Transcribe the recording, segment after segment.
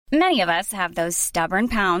Many of us have those stubborn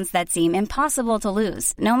pounds that seem impossible to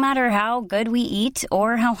lose, no matter how good we eat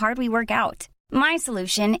or how hard we work out. My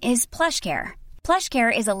solution is PlushCare.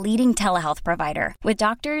 PlushCare is a leading telehealth provider with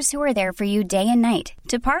doctors who are there for you day and night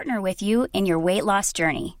to partner with you in your weight loss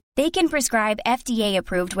journey. They can prescribe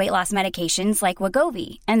FDA-approved weight loss medications like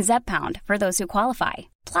Wegovy and Zepbound for those who qualify.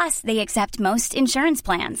 Plus, they accept most insurance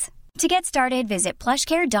plans. To get started, visit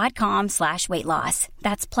plushcare.com/weightloss.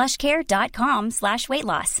 That's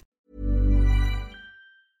plushcare.com/weightloss.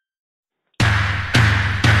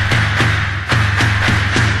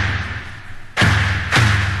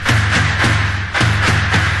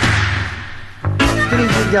 Good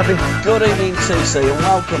evening, Gabby. Good evening, TC, and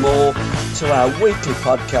welcome all to our weekly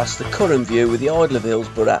podcast, The Curran View, with the Idol of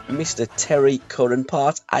Hillsborough, Mr. Terry Curran,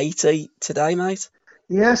 part 80 today, mate.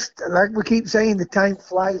 Yes, like we keep saying, the time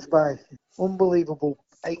flies by. Unbelievable.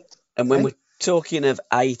 8. And when we're talking of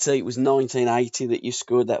 80, it was 1980 that you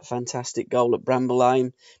scored that fantastic goal at Bramble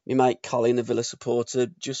Lane. My mate Colin, a Villa supporter,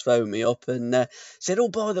 just phoned me up and said, oh,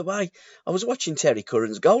 by the way, I was watching Terry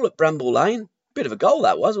Curran's goal at Bramble Lane. Bit of a goal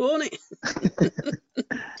that was, wasn't it?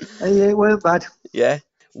 Yeah, it weren't bad. Yeah.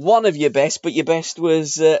 One of your best, but your best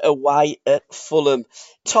was away at Fulham.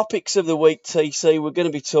 Topics of the week, TC. We're going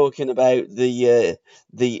to be talking about the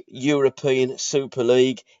European Super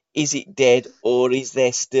League. Is it dead, or is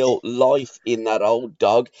there still life in that old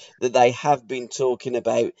dog that they have been talking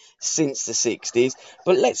about since the 60s?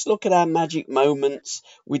 But let's look at our magic moments.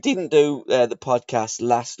 We didn't do the podcast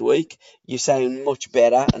last week. You sound much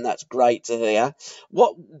better, and that's great to hear.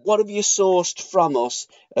 What have you sourced from us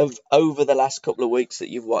of over the last couple of weeks that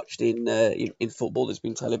you've watched in football that's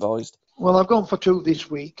been televised? Well, I've gone for 2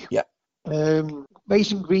 this week. Yeah.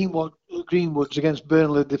 Mason Greenwood's against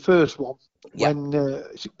Burnley, the first one. Yep. When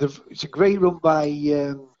it's a great run by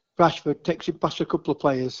Rashford, takes it past a couple of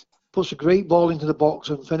players, puts a great ball into the box,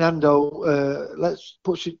 and Fernando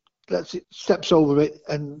steps over it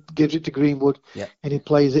and gives it to Greenwood, and he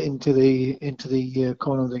plays it into the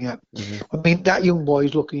corner of the net. Mm-hmm. I mean, that young boy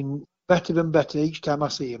is looking better and better each time I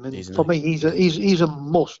see him, and for me, he's a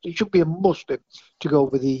must. He should be a must to go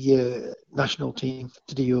with the national team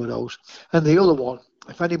to the Euros. And the other one,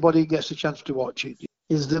 if anybody gets a chance to watch it,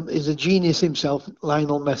 is the genius himself,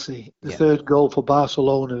 Lionel Messi. The third goal for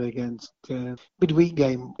Barcelona against midweek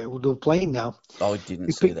game. They were playing now. I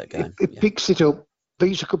didn't see that game. He picks it up,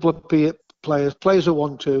 beats a couple of players, plays a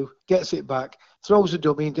 1-2, gets it back, throws a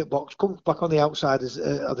dummy into the box, comes back on the outside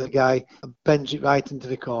of the guy and bends it right into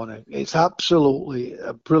the corner. It's absolutely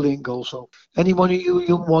a brilliant goal. So anyone of you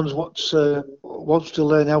young ones wants to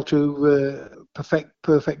learn how to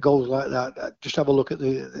perfect goals like that, just have a look at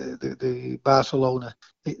the Barcelona.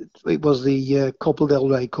 It was the Copa del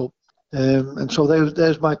Rey Cup. And so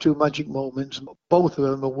there's my 2 magic moments. Both of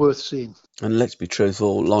them are worth seeing. And let's be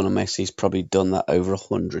truthful, Lionel Messi's probably done that over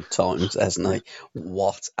 100 times, hasn't he?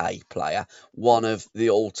 What a player. One of the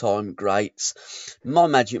all-time greats. My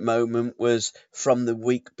magic moment was from the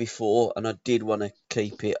week before, and I did want to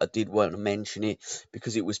keep it, I did want to mention it,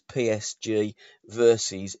 because it was PSG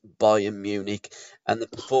versus Bayern Munich, and the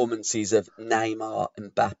performances of Neymar,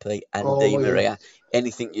 Mbappe and Di Maria. Yeah.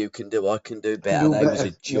 Anything you can do, I can do better. That was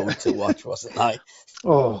a joy to watch, wasn't it?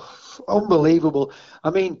 Oh, unbelievable. I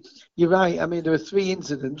mean, you're right. I mean, there were 3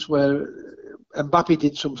 incidents where Mbappe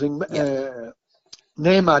did something,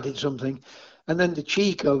 Neymar did something, and then the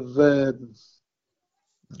cheek of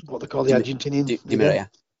what they call the Argentinian Di Maria.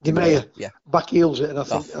 Di Maria, yeah, back heels it, and I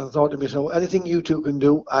thought to myself, anything you two can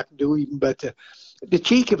do, I can do even better. The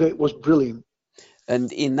cheek of it was brilliant.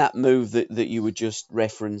 And in that move that you were just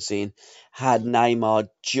referencing, had Neymar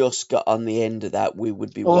just got on the end of that, we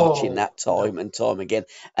would be watching that time and time again.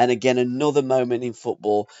 And again, another moment in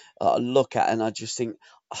football I look at and I just think,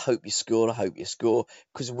 I hope you score,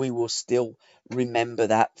 because we will still remember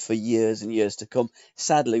that for years and years to come.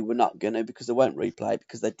 Sadly, we're not going to, because they won't replay it,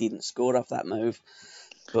 because they didn't score off that move.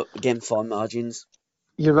 But again, fine margins.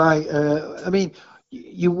 You're right. I mean,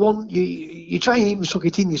 you try and even suck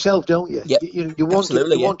it in yourself, don't you? Yep. You want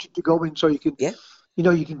it to go in so you can,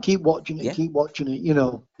 you can keep watching it,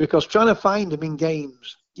 because trying to find them in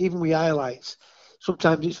games, even with highlights,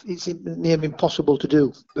 sometimes it's near impossible to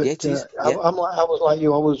do. But I was like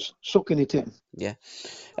you, I was sucking it in. Yeah.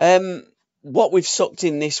 What we've sucked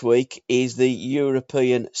in this week is the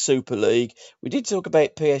European Super League. We did talk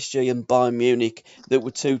about PSG and Bayern Munich, that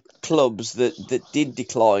were 2 clubs that did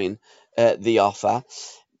decline the offer,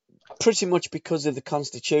 pretty much because of the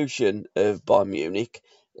constitution of Bayern Munich,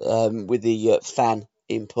 with the fan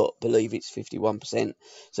input, I believe it's 51%.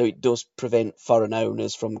 So it does prevent foreign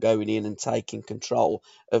owners from going in and taking control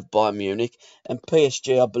of Bayern Munich. And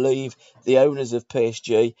PSG, I believe the owners of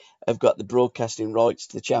PSG have got the broadcasting rights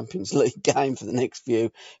to the Champions League game for the next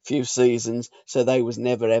few seasons. So they was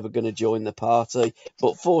never ever going to join the party.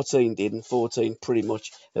 But 14 did, and 14 pretty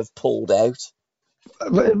much have pulled out.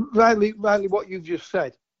 Rightly, what you've just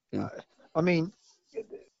said. I mean,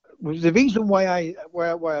 the reason why I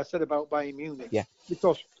said about Bayern Munich,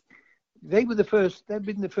 because they've been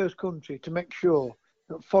the first country to make sure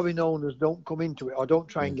that foreign owners don't come into it or don't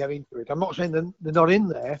try and get into it. I'm not saying they're not in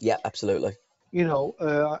there. Yeah, absolutely. You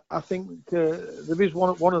know, I think there is one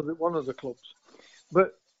of the clubs,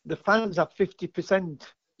 but the fans have 50%.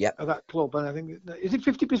 Of that club, and I think is it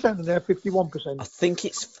 50% and they're 51%. I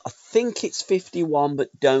think it's 51,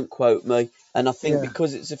 but don't quote me. And I think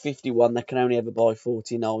because it's a 51, they can only ever buy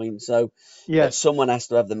 49. So someone has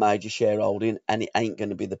to have the major shareholding, and it ain't going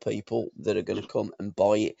to be the people that are going to come and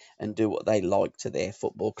buy it and do what they like to their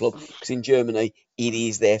football club. Because in Germany, it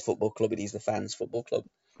is their football club, it is the fans' football club.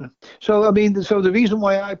 So I mean, the reason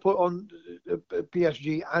why I put on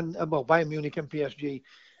PSG and Bayern Munich and PSG.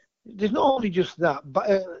 There's not only just that, but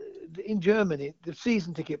in Germany, the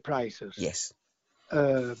season ticket prices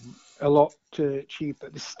a lot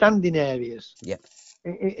cheaper. The standing areas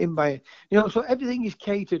in Bayern, you know, so everything is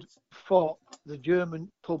catered for the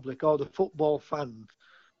German public or the football fan,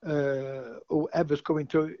 whoever's coming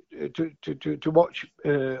to watch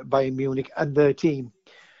Bayern Munich and their team,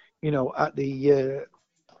 you know, at the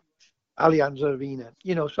Allianz Arena.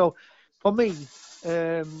 You know, so for me.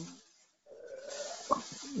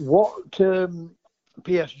 What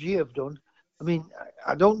PSG have done, I mean,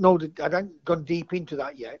 I don't know that I haven't gone deep into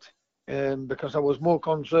that yet, because I was more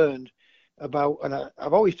concerned about, and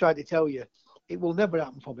I've always tried to tell you, it will never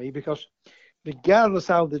happen for me because regardless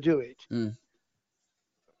how they do it,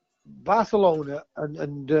 Barcelona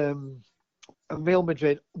and Real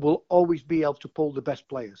Madrid will always be able to pull the best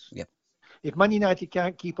players. Yep. If Man United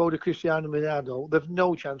can't keep hold of Cristiano Ronaldo, they've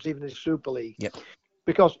no chance even in the Super League. Yep.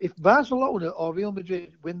 Because if Barcelona or Real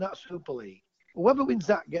Madrid win that Super League, whoever wins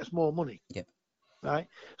that gets more money. Yep. Right?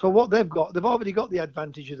 So what they've already got the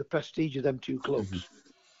advantage of the prestige of them two clubs.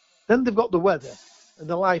 Then they've got the weather and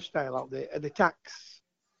the lifestyle out there and the tax.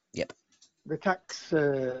 Yep. The tax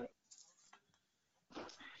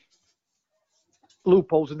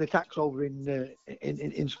loopholes and the tax over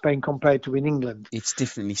in Spain compared to in England. It's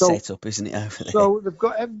differently set up, isn't it, over there? So they've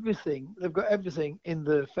got everything. They've got everything in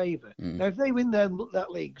their favour. Now, if they win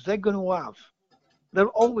that league, they're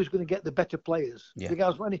always going to get the better players.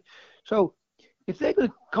 Because so if they're going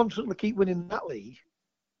to constantly keep winning that league,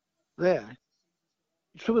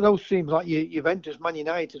 some of those teams like Juventus, Man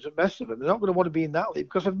United, and the rest of them, they're not going to want to be in that league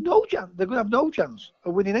because they've no chance. They're going to have no chance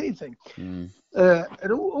of winning anything. And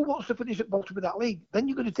who wants to finish at the bottom of that league? Then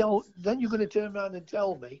you're going to turn around and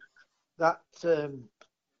tell me that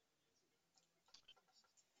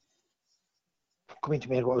coming to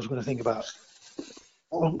me what I was going to think about.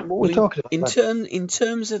 What were we talking about? In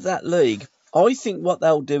terms of that league, I think what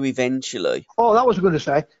they'll do eventually. Oh, that was I going to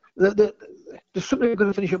say. There's somebody going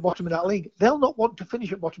to finish at bottom of that league. They'll not want to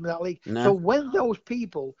finish at bottom of that league. No. So when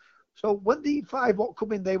the 5 what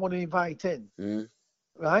come in, they want to invite in,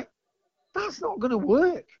 right? That's not going to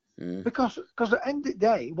work because at the end of the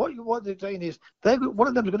day, what they're saying is one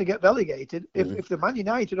of them is going to get relegated if the Man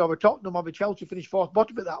United or a Tottenham or a Chelsea finish fourth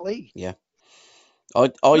bottom of that league. Yeah.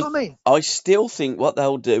 You know what I mean? I still think what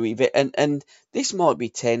they'll do, and this might be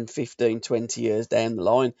 10, 15, 20 years down the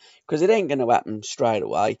line, because it ain't going to happen straight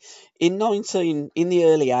away. In the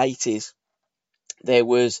early 80s, there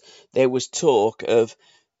was talk of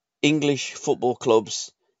English football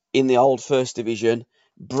clubs in the old First Division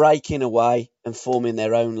breaking away and forming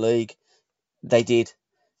their own league. They did.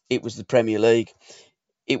 It was the Premier League.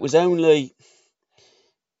 It was only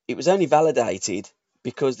validated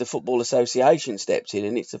because the Football Association stepped in,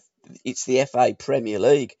 and it's the FA Premier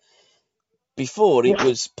League. Before, it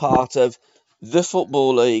was part of the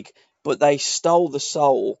Football League, but they stole the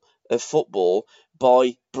soul of football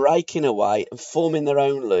by breaking away and forming their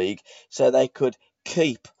own league so they could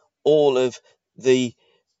keep all of the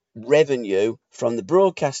revenue from the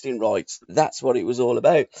broadcasting rights. That's what it was all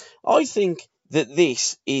about. I think that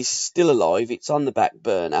this is still alive. It's on the back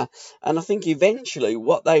burner. And I think eventually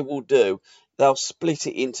what they will do, they'll split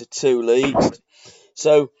it into 2 leagues.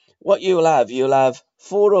 So what you'll have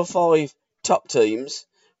 4 or 5 top teams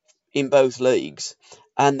in both leagues,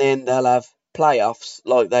 and then they'll have playoffs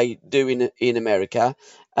like they do in America,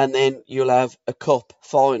 and then you'll have a cup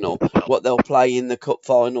final, what they'll play in the cup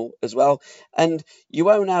final as well. And you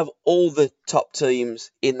won't have all the top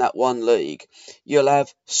teams in that one league. You'll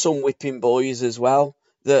have some whipping boys as well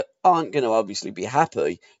that aren't going to obviously be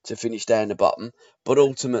happy to finish down the bottom, but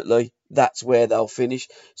ultimately that's where they'll finish.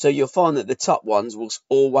 So you'll find that the top ones will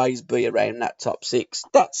always be around that top six.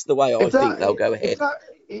 That's the way I think they'll go ahead.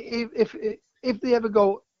 If they ever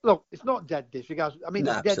go, look, it's not dead. This because I mean,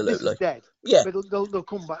 No, it's dead. This absolutely. is dead. Yeah. But they'll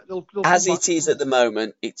come back. They'll As come it back. is at the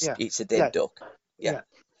moment, it's Yeah. a dead duck. Yeah.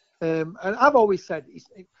 And I've always said,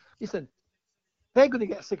 listen, they're going to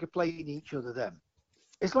get sick of playing each other. Then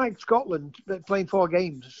it's like Scotland playing 4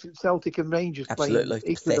 games, Celtic and Rangers Absolutely. playing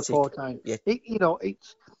each other 4 times. Yeah.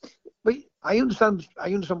 It's. But I understand what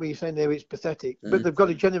you're saying there. It's pathetic, but they've got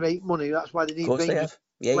to generate money. That's why they need Rangers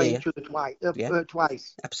play each other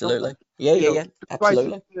twice. Absolutely. Yeah.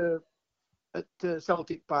 Absolutely. Twice at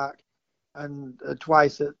Celtic Park and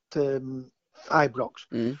twice at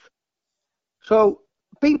Ibrox. So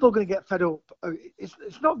people are going to get fed up.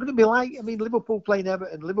 It's not going to be like, I mean, Liverpool playing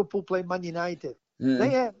Everton, Liverpool playing Man United.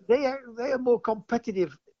 They are more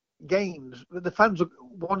competitive games that the fans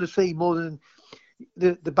want to see more than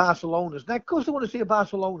the Barcelonas. Now, of course, they want to see a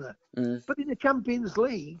Barcelona, but in the Champions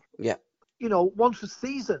League, once a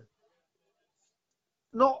season,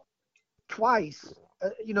 not twice.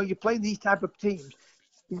 You're playing these type of teams.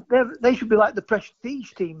 They should be like the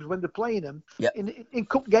prestige teams when they're playing them in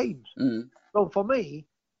cup games. So for me,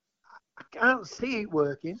 I can't see it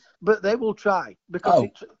working, but they will try because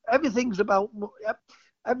everything's about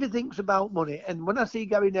money. And when I see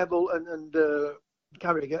Gary Neville and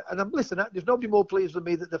Carragher, and there's nobody more pleased than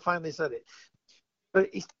me that they finally said it. But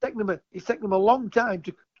it's taken them a long time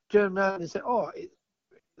to turn around and say,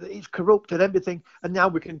 it's corrupt and everything, and now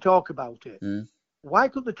we can talk about it. Why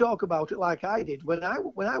couldn't they talk about it like I did when I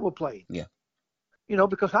were playing? Yeah.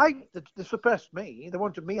 Because they suppressed me. They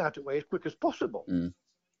wanted me out of the way as quick as possible.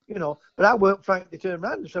 But I weren't frankly turned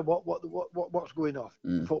around and said what's going on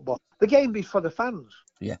in football. The game is for the fans.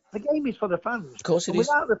 Yeah. The game is for the fans. Of course it is.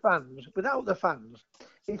 Without the fans,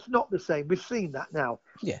 it's not the same. We've seen that now.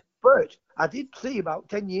 Yeah. But I did see about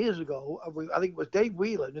 10 years ago, I think it was Dave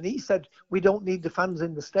Whelan, and he said, we don't need the fans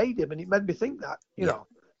in the stadium. And it made me think that, you know.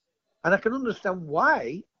 And I can understand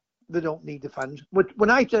why they don't need the fans. When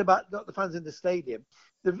I say about the fans in the stadium,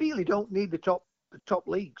 they really don't need the top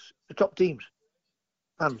leagues, the top teams.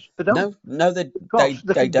 Fans. They don't. No, they can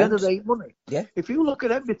don't. generate money. Yeah. If you look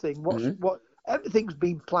at everything, everything's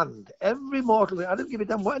been planned. Every mortal, I don't give a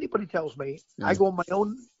damn what anybody tells me. I go on my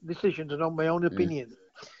own decisions and on my own opinions.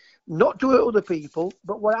 Not to hurt other people,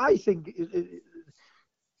 but what I think is.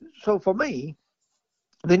 So for me,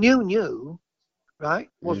 the new, right,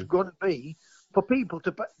 was going to be for people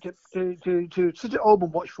to sit at home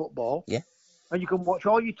and watch football. Yeah. And you can watch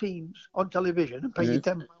all your teams on television and pay you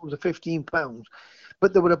 £10 or £15.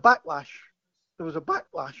 But there was a backlash.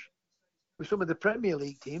 With some of the Premier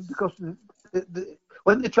League teams because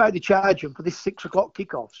when they tried to charge them for this 6 o'clock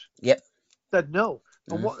kickoffs, said no.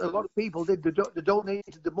 And what a lot of people did, they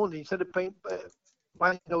donated the money instead of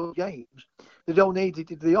buying those games. They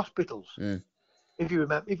donated it to the hospitals. If you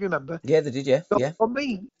remember. Yeah, they did. Yeah. So for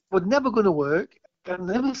me, it's never going to work. I can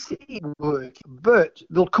never see it work. But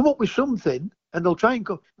they'll come up with something, and they'll try and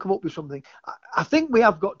come up with something. I think we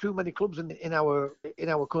have got too many clubs in our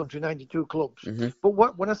country, 92 clubs.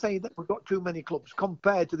 But when I say that we've got too many clubs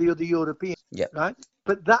compared to the other Europeans, right?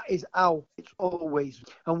 But that is how it's always.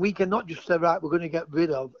 And we cannot just say, right, we're going to get rid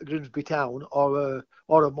of Grimsby Town or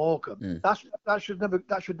a Morecambe. That should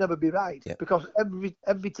never be right. Because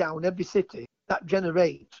every town, every city, that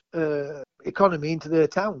generates economy into their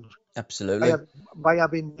towns. Absolutely. By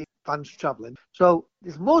having fans travelling. So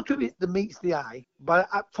there's more to it than meets the eye. But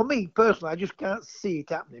for me, personally, I just can't see it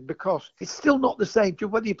happening because it's still not the same to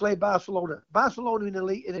whether you play Barcelona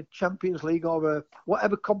in a Champions League or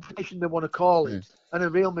whatever competition they want to call it, and a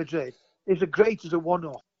Real Madrid is as great as a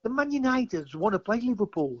one-off. The Man Uniteds want to play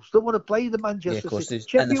Liverpool's. They want to play the Manchester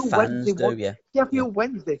City. And the fans Sheffield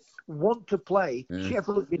Wednesday want to play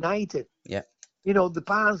Sheffield United. Yeah. The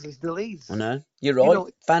Barnsleys, the Leeds. I know. You're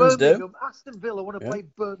right. Fans Birmingham, Aston Villa want to play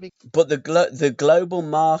Birmingham. But the global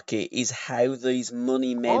market is how these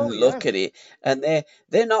money men look at it. And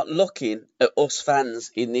they're not looking at us fans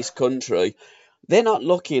in this country. They're not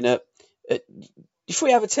looking at if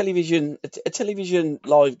we have a television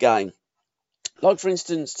live game. Like, for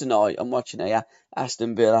instance, tonight, I'm watching here,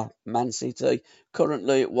 Aston Villa, Man City,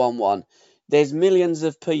 currently at 1-1. There's millions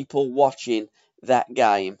of people watching that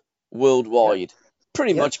game worldwide,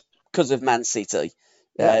 pretty much because of Man City.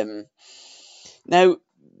 Now,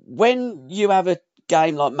 when you have a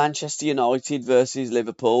game like Manchester United versus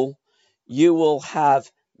Liverpool, you will have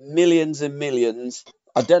millions and millions.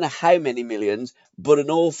 I don't know how many millions, but an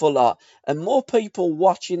awful lot. And more people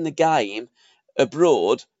watching the game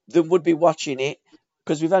abroad than would be watching it,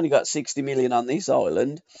 because we've only got 60 million on this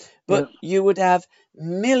island. But Yes. you would have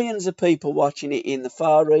millions of people watching it in the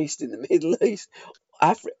Far East, in the Middle East,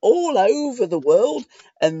 Africa, all over the world.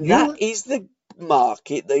 And that You, is the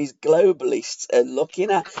market these globalists are looking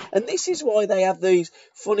at. And this is why they have these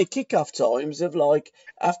funny kick-off times of like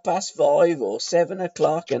 5:30 or 7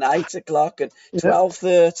 o'clock and 8 o'clock and yeah,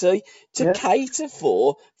 12:30 to yeah. cater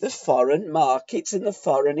for the foreign markets and the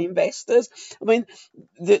foreign investors. I mean,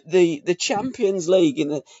 the Champions League in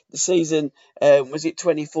the season, was it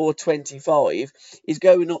 24-25, is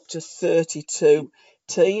going up to 32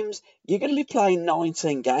 teams. You're going to be playing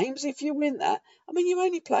 19 games if you win that. I mean, you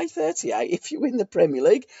only play 38 if you win the Premier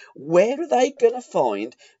League. Where are they going to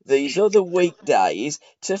find these other weekdays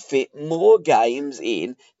to fit more games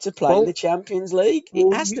in to play in the Well, Champions League? It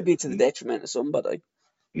well has to be to the detriment of somebody.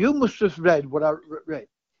 you must have read what I read.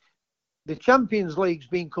 The Champions League's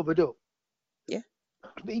been covered up. Yeah.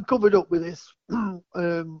 It's been covered up with this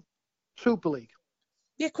Super League.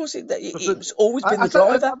 Yeah, of course, it's always been I, the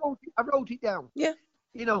driver. I wrote it down. Yeah.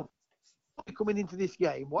 You know, coming into this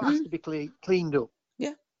game, what Mm. has to be cleaned up?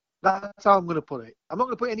 Yeah. That's how I'm going to put it. I'm not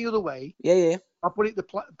going to put it any other way. Yeah. I'll put it the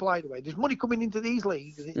polite way. There's money coming into these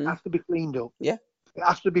leagues, and it has to be cleaned up. Yeah. It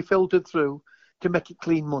has to be filtered through to make it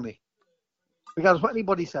clean money. Because what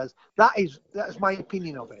anybody says, that's my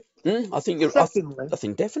opinion of it. I think you're. Secondly, I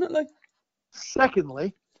think definitely.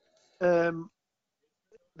 Secondly, the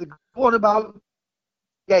one about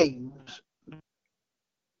games.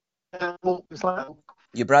 It's like,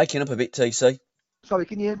 You're breaking up a bit, TC. sorry,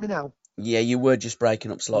 can you hear me now? Yeah, you were just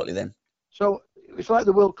breaking up slightly then. So it's like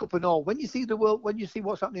the World Cup and all. When you see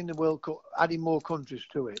what's happening in the World Cup, adding more countries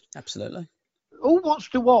to it, Absolutely. who wants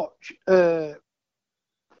to watch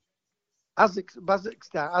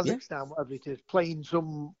Kazakhstan, whatever it is, playing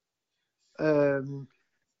some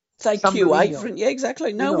Say San Q8 Marino? for yeah,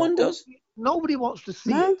 exactly. No one does. Nobody wants to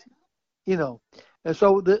see No. it, you know. And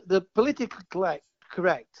so the politically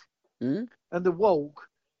correct Mm. and the woke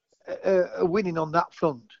are winning on that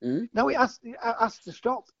front. Mm. Now it has to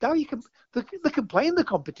stop. Now they can play in the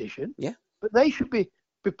competition, Yeah. but they should be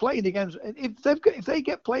playing against. If they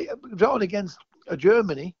get drawn against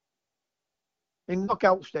Germany in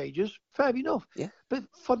knockout stages, fair enough. Yeah. But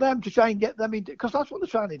for them to try and get them in, because that's what they're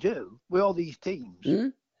trying to do with all these teams.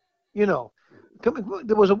 Mm. You know,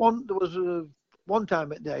 there was one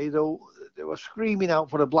time at day though they were screaming out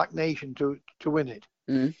for a black nation to win it.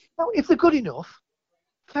 Mm. Now, if they're good enough,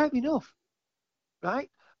 fair enough, right?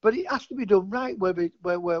 But it has to be done right,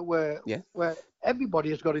 where everybody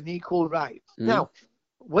has got an equal right. Mm. Now,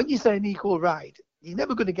 when you say an equal right, you're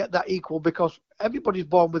never going to get that equal because everybody's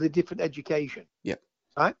born with a different education. Yeah.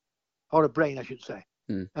 Right? Or a brain, I should say.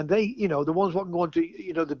 Mm. And they, the ones that can go into,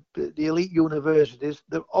 the elite universities,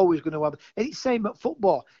 they're always going to have. And it's the same at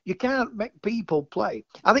football. You can't make people play.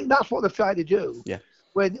 I think that's what they're trying to do. Yeah.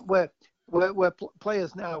 Where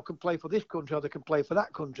players now can play for this country or they can play for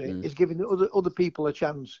that country, is giving other people a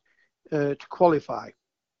chance to qualify.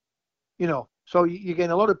 So you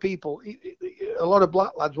gain a lot of people, a lot of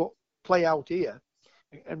black lads what play out here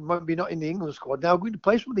and maybe not in the England squad now going to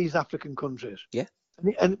play some of these African countries. Yeah.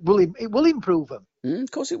 And it will improve them.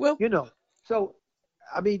 Of course it will. So,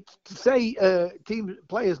 I mean, to say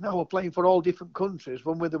players now are playing for all different countries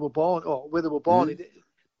from where they were born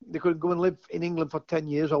they could go and live in England for 10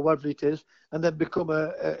 years or whatever it is, and then become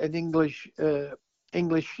an English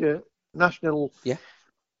national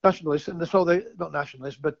nationalist, and so they not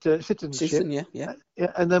nationalists but citizenship. Citizen, yeah.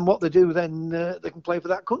 And then what they do, then they can play for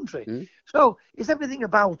that country. Mm. So it's everything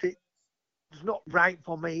about it. It's not right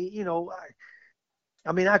for me,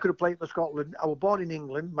 I mean, I could have played for Scotland. I was born in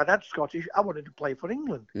England. My dad's Scottish. I wanted to play for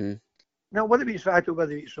England. Mm. Now, whether it's right or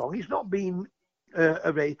whether it's wrong, it's not been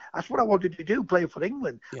erased. That's what I wanted to do, play for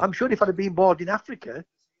England. Yeah. I'm sure if I'd have been born in Africa,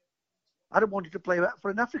 I'd have wanted to play for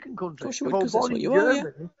an African country. Of course you would, if I was born in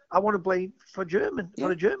Germany, I want to play for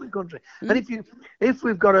for a German country. Mm. And if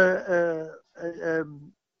we've got a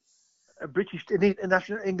British, a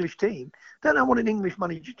national English team, then I want an English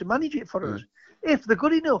manager to manage it for us, if they're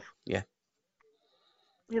good enough. Yeah.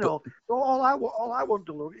 So all I want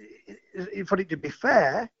to look is for it to be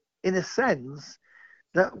fair, in a sense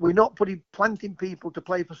that we're not planting people to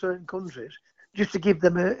play for certain countries just to give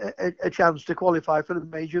them a chance to qualify for the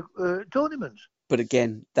major tournaments. But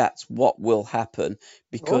again, that's what will happen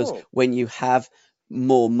because when you have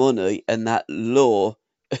more money and that lure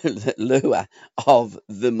of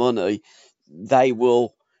the money, they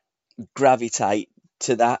will gravitate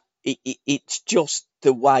to that. It's just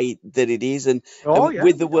the way that it is, and Yeah,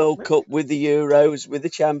 with the World Cup, with the Euros, with the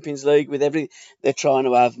Champions League, with everything, they're trying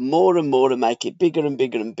to have more and more and make it bigger and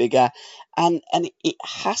bigger and bigger, and it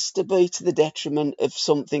has to be to the detriment of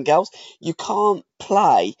something else. You can't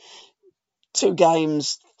play 2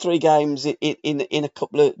 games, 3 games in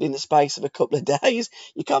the space of a couple of days.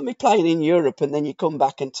 You can't be playing in Europe and then you come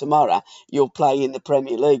back and tomorrow you'll play in the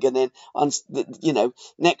Premier League, and then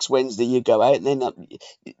next Wednesday you go out, and then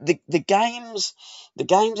the games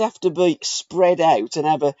have to be spread out and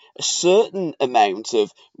have a certain amount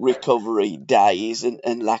of recovery days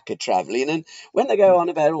and lack of travelling. And when they go on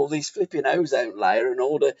about all these flipping ozone layer and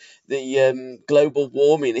all the global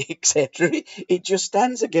warming, etc., it just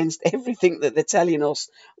stands against everything that they're telling us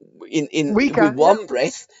with one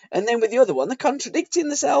breath, and then with the other one they're contradicting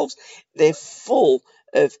themselves. They're full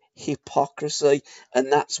of hypocrisy,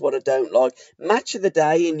 and that's what I don't like. Match of the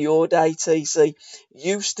day in your day, TC,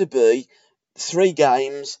 used to be 3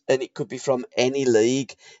 games and it could be from any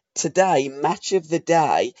league. Today, match of the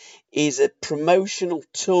day is a promotional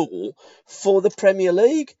tool for the Premier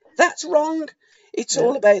League. That's wrong. It's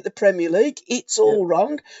all about the Premier League. It's all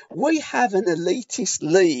wrong. We have an elitist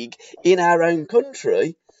league in our own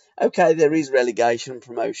country. Okay, there is relegation and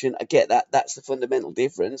promotion. I get that. That's the fundamental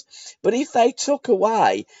difference. But if they took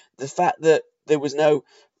away the fact that there was no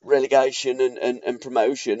relegation and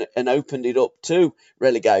promotion and opened it up to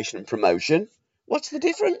relegation and promotion, what's the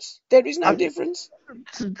difference? There is no difference.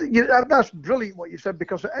 That's brilliant what you said,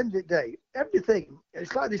 because at the end of the day, everything,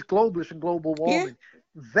 it's like this globalist and global warming.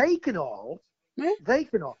 Yeah. They can all.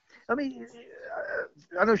 I mean,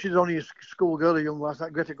 I know she's only a schoolgirl, a young lass,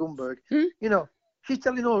 like Greta Thunberg. She's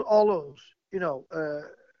telling all us,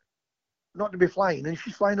 not to be flying, and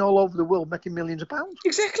she's flying all over the world, making millions of pounds.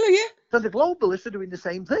 Exactly, yeah. So the globalists are doing the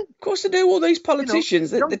same thing. Of course they do. All these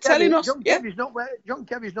politicians, they're telling us. John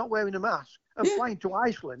Kerry's not wearing a mask and flying to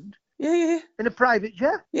Iceland. Yeah. In a private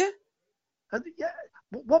jet. Yeah. And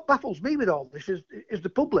what baffles me with all this is the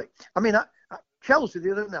public. I mean, at Chelsea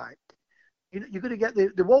the other night, you're going to get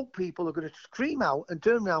the woke people are going to scream out and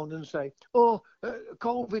turn around and say,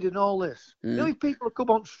 COVID and all this. If people come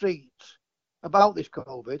on streets about this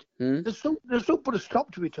COVID, there's some put a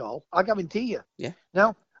stop to it all. I guarantee you. Yeah.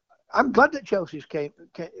 Now, I'm glad that Chelsea's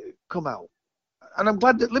come out, and I'm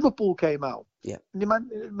glad that Liverpool came out. Yeah. I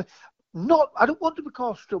don't want to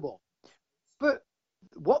cause trouble, but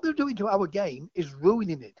what they're doing to our game is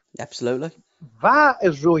ruining it. Absolutely. VAR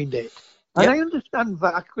has ruined it. And I understand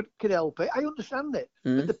VAR could help it. I understand it.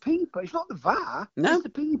 But the people, it's not the VAR. No. It's the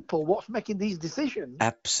people what's making these decisions.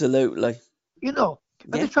 Absolutely. And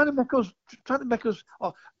they're trying to make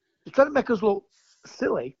us look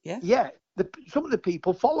silly. Yeah. Yeah. Some of the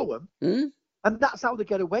people follow them, and that's how they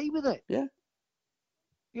get away with it. Yeah.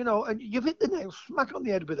 And you've hit the nail smack on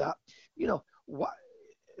the head with that.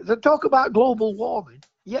 They talk about global warming.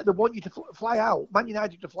 Yeah, they want you to fly out. Man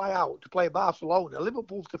United to fly out to play Barcelona.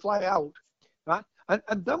 Liverpool to fly out, right?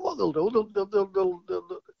 And then what they'll do?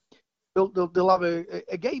 They'll have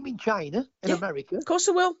a game in China, in America. Of course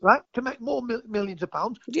they will. Right, to make more millions of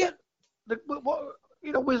pounds. Yeah.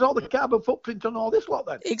 Where's all the carbon footprint on all this lot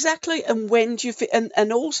then? Exactly. And when do you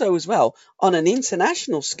and also as well, on an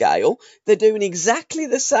international scale, they're doing exactly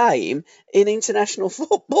the same in international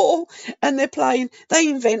football, and they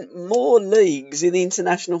invent more leagues in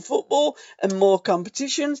international football and more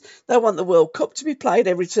competitions. They want the World Cup to be played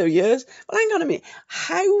every 2 years. Well, hang on a minute.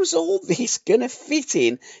 How's all this going to fit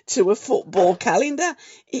in to a football calendar?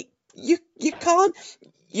 You can't.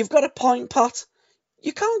 You've got a pint pot.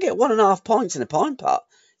 You can't get 1.5 pints in a pint pot.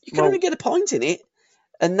 You can only get a pint in it.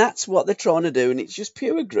 And that's what they're trying to do. And it's just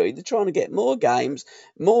pure greed. They're trying to get more games,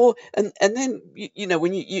 more. And then,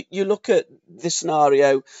 when you look at the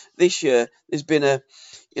scenario this year, there's been a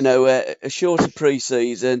shorter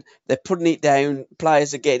pre-season. They're putting it down.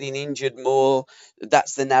 Players are getting injured more.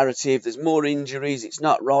 That's the narrative. There's more injuries. It's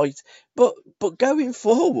not right. But going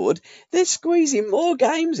forward, they're squeezing more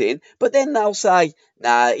games in. But then they'll say,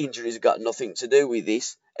 nah, injuries have got nothing to do with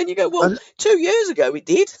this. And you go, well, 2 years ago it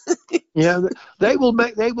did. Yeah, they will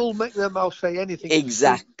make their mouth say anything.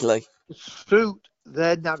 Exactly. To suit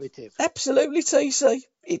their narrative. Absolutely, TC.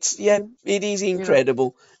 It is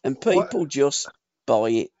incredible, and people just buy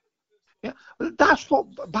it. Yeah, that's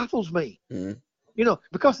what baffles me.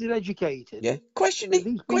 Because they're educated. Yeah, question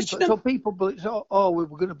it. So people believe, we're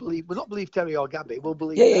going to believe. We'll not believe Terry or Gabby. We'll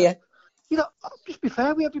believe. Yeah. Just be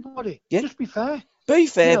fair with everybody. Yeah. Just be fair. Be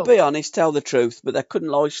fair, be honest, tell the truth, but they couldn't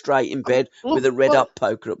lie straight in bed with a red hot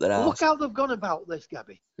poker up their arse. Look how they've gone about this,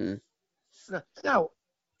 Gabby. Now,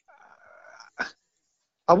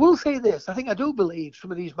 I will say this. I do believe some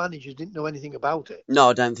of these managers didn't know anything about it. No,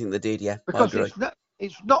 I don't think they did. Yeah, I Because agree.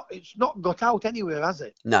 it's not got out anywhere, has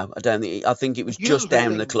it? No, I don't think. I think it was It's just usually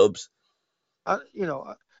down the things, clubs. I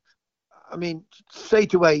mean,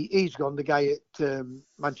 straight away, he's gone, the guy at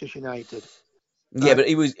Manchester United. Yeah, but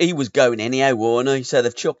he was going anyhow, wasn't he? So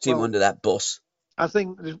they've chucked him under that bus. I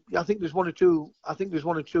think there's one or two. I think there's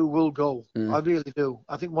one or two will go. I really do.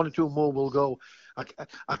 I think one or two more will go.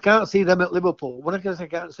 I can't see them at Liverpool. When I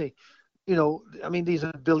can't see, I mean, these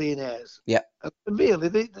are billionaires. Yeah. And really,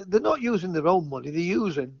 they're not using their own money. They're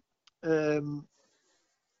using fund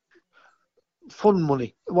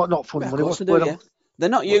money. What? Not fund money. What's the word? Yeah. They're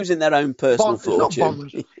not using their own personal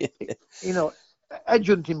fortune. It's not bonds. Hedge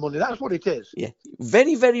hunting money. That's what it is. Yeah.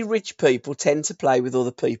 Very, very rich people tend to play with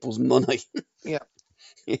other people's money. Yeah.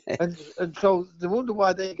 Yeah. And so they wonder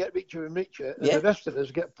why they get richer and richer, and the rest of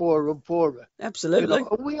us get poorer and poorer. Absolutely.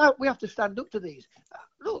 We have to stand up to these.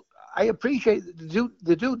 Look, I appreciate that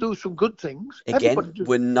they do some good things. Again,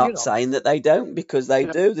 we're not saying that they don't, because they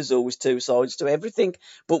do. There's always two sides to everything,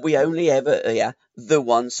 but we only ever hear the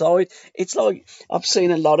one side. It's like I've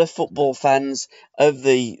seen a lot of football fans of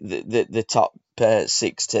the top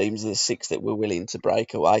 6 teams, the 6 that were willing to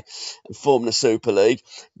break away and form the Super League.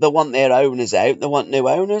 They want their owners out. They want new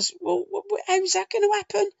owners. Well, how's that going to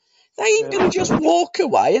happen? They ain't going to just walk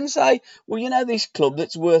away and say, well, this club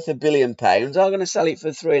that's worth £1 billion, I'm going to sell it for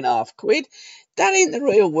 £3.50. That ain't the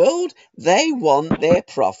real world. They want their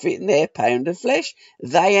profit and their pound of flesh.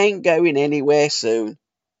 They ain't going anywhere soon.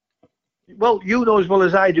 Well, you know as well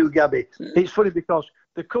as I do, Gabby. It's funny because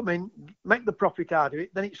they come in, make the profit out of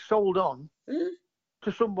it, then it's sold on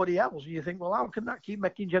to somebody else. And you think, well, how can that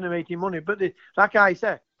keep generating money? But like I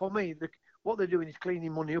said, for me, what they're doing is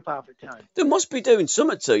cleaning money up half the time. They must be doing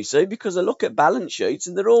something, TC, because I look at balance sheets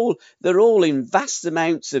and they're all in vast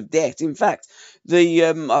amounts of debt. In fact,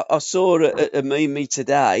 I saw a meme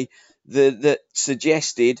today that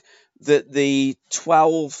suggested that the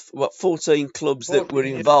 14 clubs that were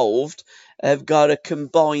involved have got a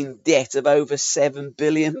combined debt of over £7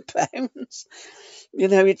 billion.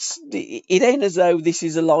 It ain't as though this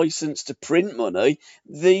is a license to print money.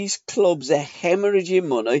 These clubs are hemorrhaging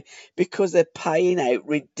money because they're paying out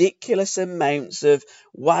ridiculous amounts of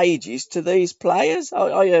wages to these players.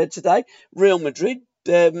 I heard today Real Madrid,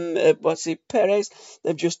 Perez,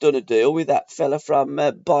 they've just done a deal with that fella from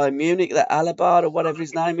Bayern Munich, that Alaba or whatever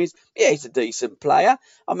his name is. Yeah, he's a decent player.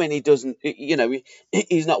 I mean,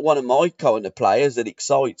 he's not one of my kind of players that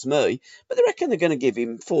excites me, but they reckon they're going to give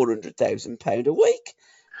him £400,000 a week.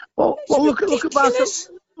 Well, look at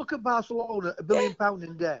Barcelona. Look at Barcelona, £1 billion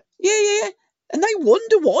in debt. Yeah. And they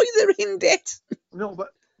wonder why they're in debt. No, but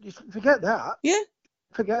you forget that. Yeah.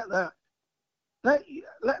 Forget that. Let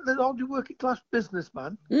the ordinary working class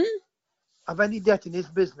businessman have any debt in his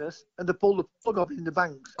business, and they pull the plug off in the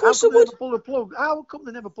banks. Of course they would. How come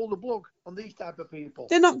they never pull the plug on these type of people?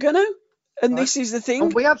 They're not going to. And this is the thing.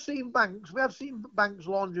 And we have seen banks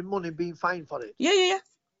laundering money, being fined for it. Yeah.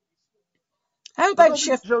 How about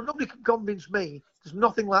Sheffield? So nobody can convince me there's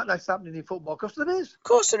nothing like that's happening in football, because there is. Of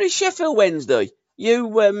course there is. Sheffield Wednesday,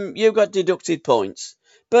 you got deducted points.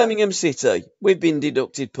 Birmingham City, we've been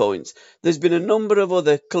deducted points. There's been a number of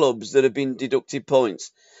other clubs that have been deducted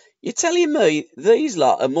points. You're telling me these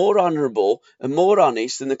lot are more honourable and more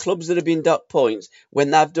honest than the clubs that have been docked points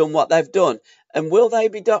when they've done what they've done? And will they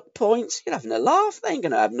be docked points? You're having a laugh. They ain't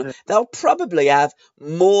going to have no. They'll probably have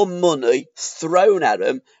more money thrown at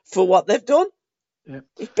them for what they've done. Yeah.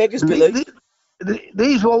 If beggars believe.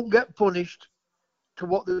 These won't get punished to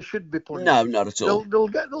what they should be punished. No, not at all. They'll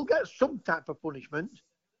get some type of punishment,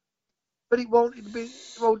 but it won't.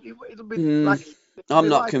 It'll be like. I'm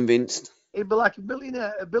not convinced. It'd be like a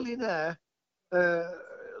billionaire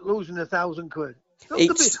losing £1,000.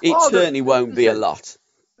 It certainly won't be a lot.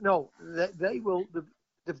 No, they will.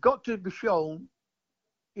 They've got to be shown,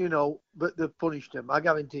 but they've punished them. I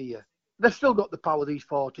guarantee you. They've still got the power. These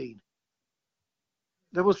 14.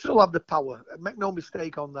 They will still have the power. Make no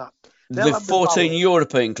mistake on that. The 14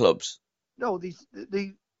 European clubs. No,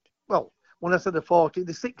 well, when I said the 14,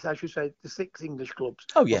 the 6, I should say, the 6 English clubs.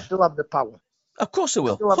 Oh yeah, will still have the power. Of course they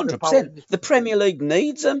will, 100%. The Premier League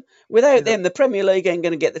needs them. Without them, the Premier League ain't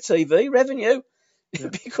going to get the TV revenue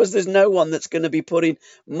because there's no one that's going to be putting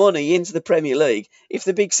money into the Premier League. If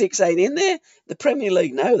the big 6 ain't in there, the Premier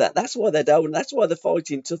League know that. That's why they're doing. That's why they're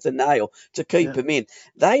fighting tooth and nail to keep them in.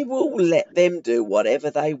 They will let them do whatever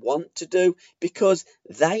they want to do because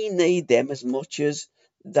they need them as much as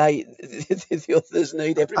the others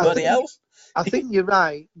need everybody else. I think you're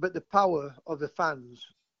right, but the power of the fans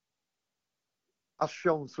has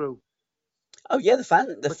shown through. Oh yeah, the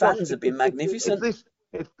fans have been magnificent.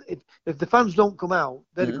 if the fans don't come out,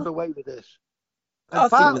 they'd have got away with this. And I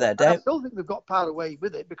think without doubt. I still think they've got part away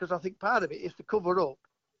with it, because I think part of it is to cover up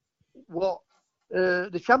what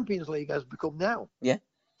the Champions League has become now. Yeah.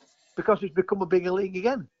 Because it's become a bigger league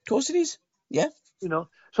again. Of course it is. Yeah. You know,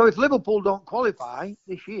 so if Liverpool don't qualify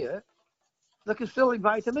this year, they can still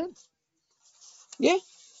invite them in. Yeah.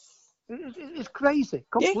 It's crazy,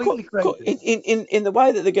 completely crazy. In the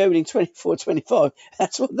way that they're going in 24-25,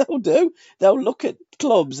 that's what they'll do. They'll look at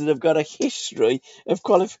clubs that have got a history of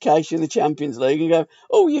qualification in the Champions League and go,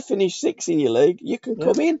 oh, you finished 6th in your league, you can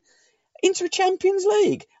come into a Champions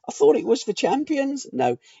League. I thought it was for champions.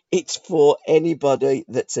 No, it's for anybody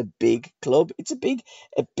that's a big club. It's a big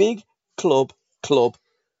club,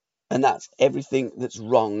 and that's everything that's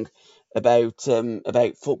wrong about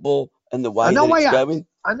football and the way that it's going.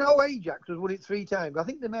 I know Ajax has won it 3 times. I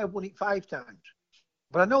think they may have won it 5 times,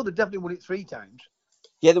 but I know they definitely won it 3 times.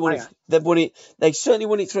 Yeah, they've won it. They certainly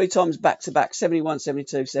won it 3 times back to back: 71,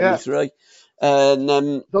 72, 73. Yeah.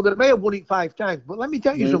 And so they may have won it 5 times. But let me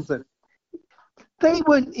tell you something. They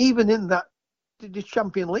weren't even in the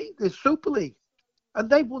Champions League, the Super League, and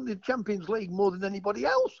they've won the Champions League more than anybody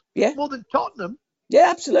else. Yeah, more than Tottenham.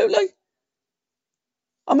 Yeah, absolutely.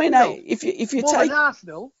 I mean, if you more take than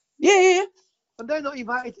Arsenal. Yeah. And they're not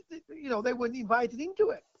invited. They weren't invited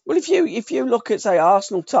into it. Well, if you look at, say,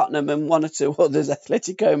 Arsenal, Tottenham, and 1 or 2 others,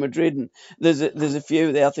 Atletico Madrid, and there's a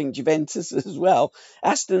few there, I think Juventus as well,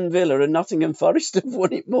 Aston Villa and Nottingham Forest have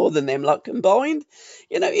won it more than them, like, combined.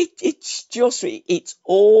 It's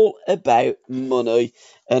all about money,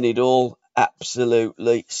 and it all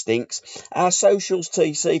absolutely stinks. Our socials,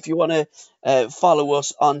 TC, if you want to follow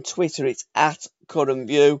us on Twitter, it's at Curran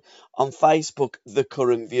View, on Facebook, The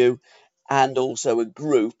Curran View, and also a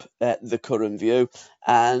group, The Curran View,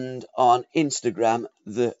 and on Instagram,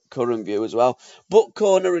 The Curran View as well. Book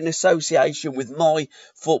Corner in association with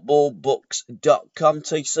myfootballbooks.com.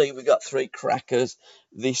 TC, we got 3 crackers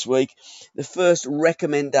this week. The first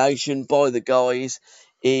recommendation by the guys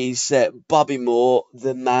is Bobby Moore,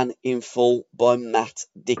 The Man in Full by Matt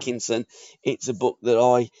Dickinson. It's a book that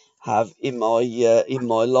I have in my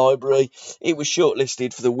library. It was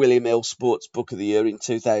shortlisted for the William Hill Sports Book of the Year in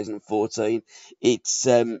 2014. It's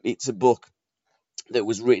a book that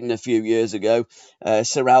was written a few years ago.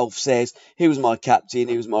 Sir Alf says, he was my captain,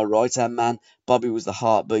 he was my right-hand man. Bobby was the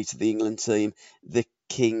heartbeat of the England team, the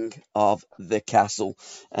king of the castle.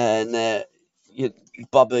 And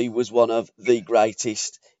Bobby was one of the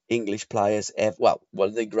greatest English players ever. Well, one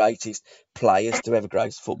of the greatest players to ever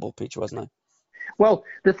grace a football pitch, wasn't he? Well,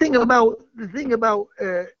 the thing about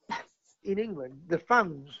in England, the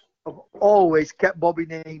fans have always kept Bobby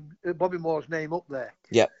Moore's name up there.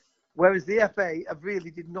 Yeah. Whereas the FA have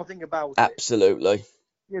really did nothing about Absolutely.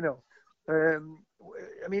 it. I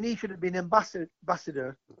mean, he should have been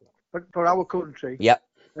ambassador for our country. Yeah.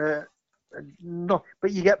 No,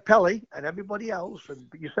 but you get Pelé and everybody else, and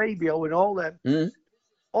Eusebio and all them,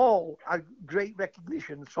 all had great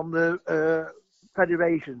recognition from the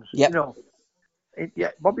federations. Yep.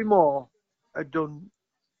 Bobby Moore had done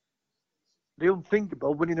the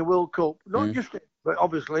unthinkable, winning a World Cup. Not just it, but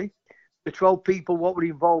obviously the 12 people what were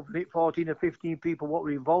involved in it, 14 or 15 people what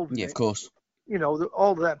were involved in it. Yeah, of course.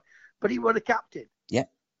 All of them. But he was a captain. Yeah.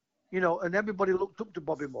 And everybody looked up to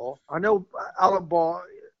Bobby Moore. I know Alan Moore,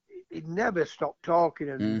 he never stopped talking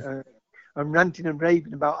and ranting and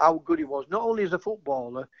raving about how good he was, not only as a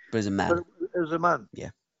footballer, but as a man. But as a man. Yeah.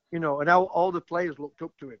 And how all the players looked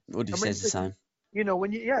up to him. Woody says the same.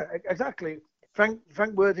 Exactly. Frank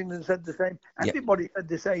Worthington said the same. Everybody said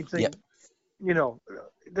the same thing. Yep.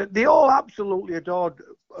 They all absolutely adored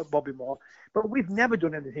Bobby Moore, but we've never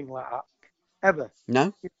done anything like that, ever.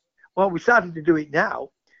 No. Well, we started to do it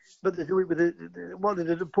now, but they do it with what they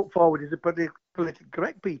put forward is the politically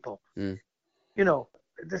correct people. It's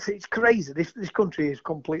crazy. This country is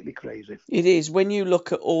completely crazy. It is. When you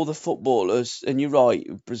look at all the footballers, and you're right,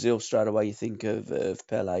 Brazil straight away, you think of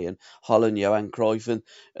Pelé, and Holland, Johan Cruyff,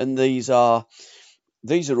 and these are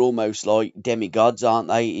almost like demigods, aren't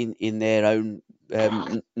they, in their own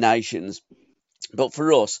nations? But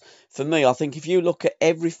for me, I think if you look at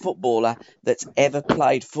every footballer that's ever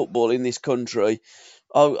played football in this country,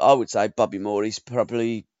 I would say Bobby Moore is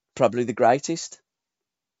probably the greatest.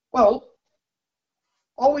 Well,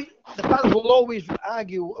 the fans will always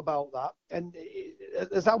argue about that, and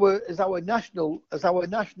as our national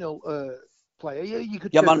player, you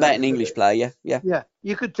could. Yeah, I'm on about an English player. Yeah. Yeah,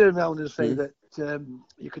 you could turn around and say that.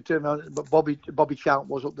 But Bobby Charlton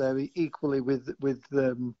was up there equally with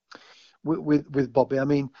Bobby. I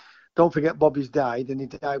mean, don't forget Bobby's died, and he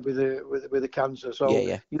died with a cancer. So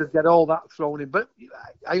you get all that thrown in. But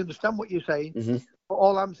I understand what you're saying.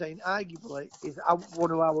 all I'm saying, arguably, is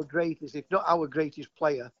one of our greatest, if not our greatest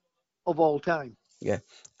player of all time. Yeah,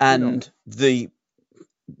 and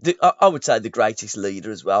I would say the greatest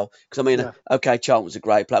leader as well. Because I mean, okay, Charlton was a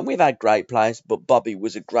great player. We've had great players, but Bobby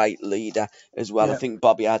was a great leader as well. I think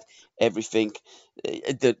Bobby had everything: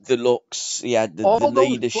 the looks, he had the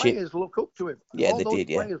leadership. Those players look up to him. Yeah, all they did.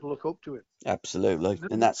 Yeah, players look up to him. Absolutely,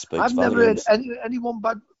 and that speaks I've volumes. never heard any one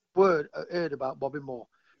bad word heard about Bobby Moore.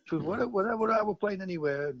 So whenever I was playing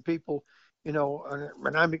anywhere, and people, you know, and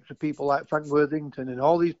when I mixed with people like Frank Worthington and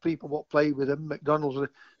all these people what played with him,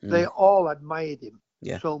 McDonald's, they all admired him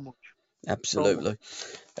so much. Absolutely.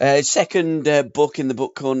 Second book in the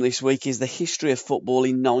book corner this week is The History of Football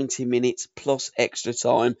in 90 Minutes plus Extra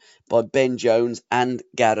Time by Ben Jones and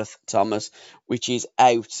Gareth Thomas, which is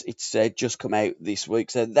out. It's just come out this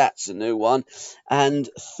week, so that's a new one. And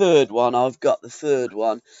third one, I've got the third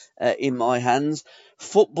one in my hands.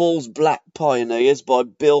 Football's Black Pioneers by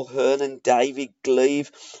Bill Hearn and David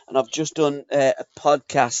Gleave. And I've just done a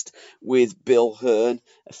podcast with Bill Hearn,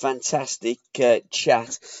 a fantastic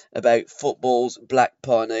chat about football's Black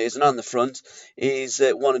Pioneers. And on the front is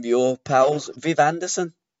one of your pals, Viv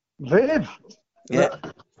Anderson. Viv? Yeah.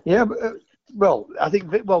 Yeah, well, I think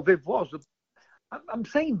Viv was. I'm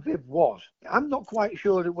saying Viv was. I'm not quite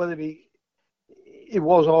sure whether he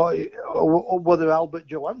was or whether Albert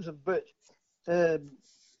Johansson, but I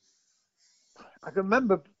can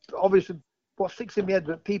remember, obviously, what sticks in my head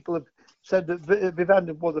that people have said that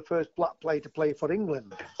Vivander was the first black player to play for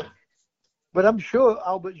England. But I'm sure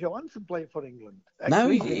Albert Johansson played for England. No,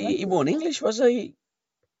 he won English, was he?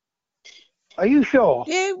 Are you sure?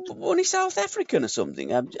 Yeah, wasn't he South African or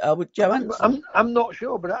something? Albert Johansson. I'm not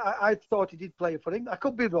sure, but I thought he did play for England. I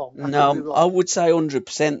could be wrong. I would say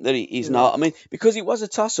 100% that he's not. I mean, because it was a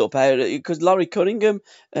toss-up, because Laurie Cunningham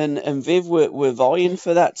and Viv were vying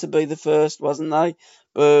for that to be the first, wasn't they?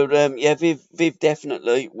 But Viv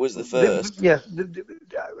definitely was the first. Yes,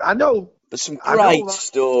 I know. But some great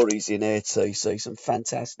stories in here, TC, some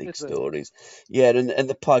fantastic stories. Yeah, and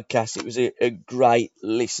the podcast, it was a great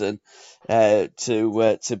listen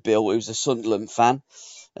to Bill, who's a Sunderland fan,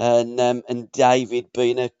 and David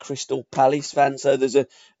being a Crystal Palace fan. So there's a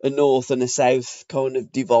north and a south kind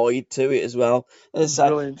of divide to it as well. It's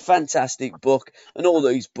a fantastic book. And all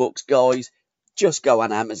these books, guys, just go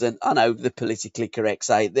on Amazon. I know the politically correct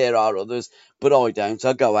say there are others, but I don't.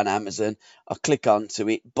 I go on Amazon, I click onto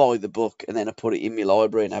it, buy the book, and then I put it in my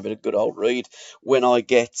library and have a good old read when I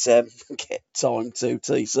get time to,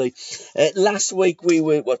 TC. Last week,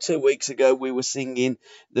 2 weeks ago, we were singing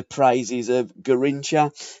the praises of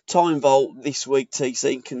Garrincha. Time Vault this week,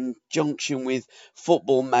 TC, in conjunction with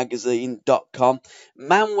footballmagazine.com.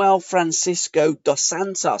 Manuel Francisco dos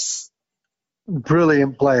Santos.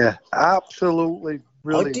 Brilliant player. Absolutely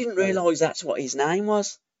brilliant. I didn't realise that's what his name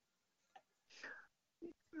was.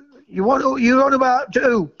 You're on about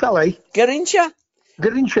who? Pele? Garrincha.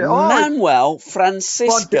 Manuel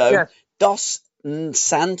Francisco dos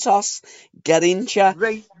Santos. Garrincha.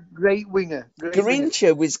 Great winger.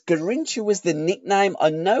 Garrincha was the nickname.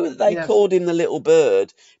 I know that they called him the little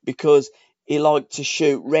bird because he liked to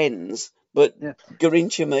shoot wrens, but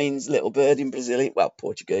Garrincha means little bird in Brazilian,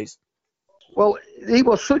 Portuguese. Well, he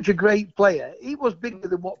was such a great player. He was bigger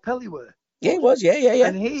than what Pele were. Yeah, he was. Yeah.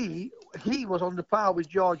 And he was on the par with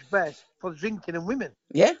George Best for drinking and women.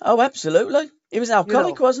 Yeah. Oh, absolutely. He was an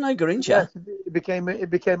alcoholic, wasn't he, Garrincha? Yes, it became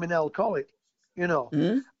an alcoholic. I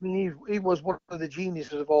mean, he was one of the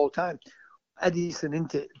geniuses of all time. Edison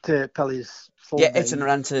into Pele's full name. Edson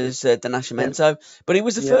Arantes de Nascimento. But he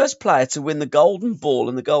was the first player to win the Golden Ball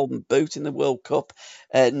and the Golden Boot in the World Cup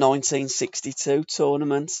 1962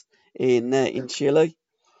 tournament in Chile.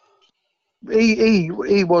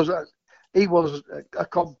 He was a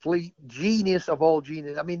complete genius of all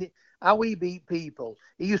genius. I mean, how he beat people.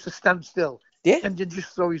 He used to stand still and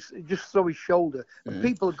just throw his shoulder. And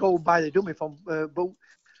people go by the dummy from boot.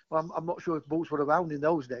 Well, I'm not sure if boots were around in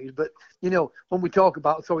those days, but when we talk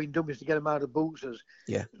about throwing dummies to get them out of boots,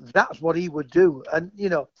 that's what he would do. And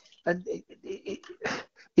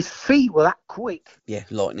his feet were that quick. Yeah,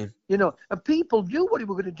 lightning. And people knew what he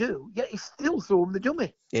was going to do, yet he still threw him the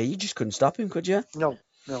dummy. Yeah, you just couldn't stop him, could you? No.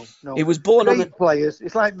 He was born Great players.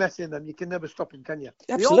 It's like Messi and them. You can never stop him, can you?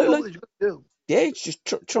 Absolutely. They all know what he's going to do. Yeah, it's just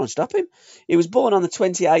try and stop him. He was born on the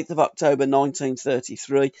 28th of October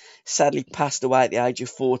 1933, sadly passed away at the age of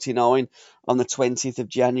 49 on the 20th of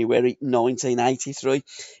January 1983.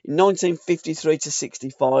 In 1953 to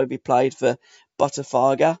 65, he played for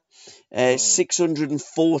Botafogo.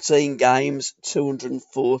 614 games,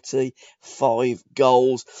 245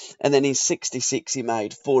 goals. And then in 66, he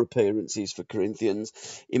made 4 appearances for Corinthians.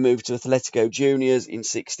 He moved to Atletico Juniors in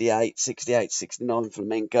 68, 69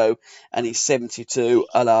 Flamenco, and in 72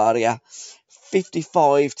 Alaria.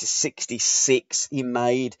 55 to 66, he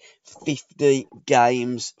made 50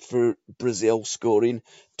 games for Brazil, scoring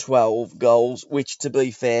 12 goals, which, to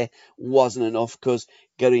be fair, wasn't enough because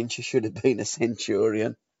Garrincha should have been a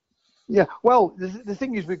centurion. Yeah, well, the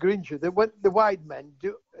thing is with Garrincha, the wide men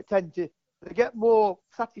tend to get more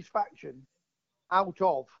satisfaction out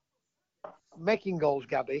of making goals,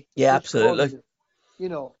 Gabby. Yeah, absolutely. You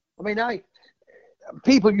know, I mean,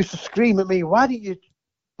 people used to scream at me, "Why didn't you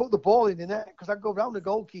put the ball in the net?" Because I'd go round the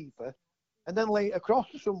goalkeeper and then lay it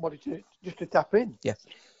across to somebody just to tap in. Yeah.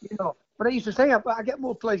 You know, but I used to say, I get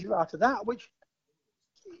more pleasure out of that, which,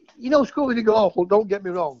 scoring a goal, don't get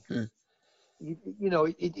me wrong. You know,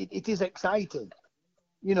 it is exciting,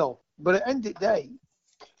 but at the end of the day,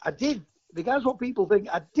 regardless what people think,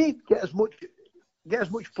 I did get as much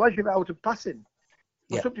pleasure out of passing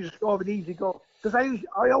for somebody to score an easy goal. Because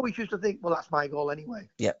I always used to think, well, that's my goal anyway.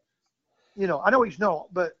 Yeah. I know it's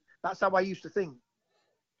not, but that's how I used to think.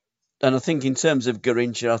 And I think in terms of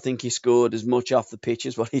Garrincha, I think he scored as much off the pitch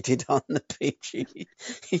as what he did on the pitch.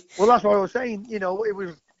 Well, that's what I was saying. It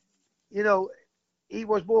was, he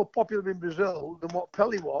was more popular in Brazil than what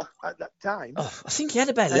Pelé was at that time. Oh, I think he had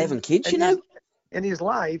about 11 kids, And his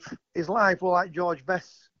life was like George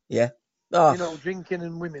Best's. Yeah. Oh. Drinking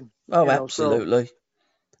and women. Oh, absolutely. So.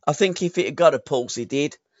 I think if it had got a pulse, he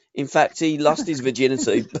did. In fact, he lost his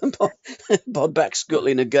virginity by back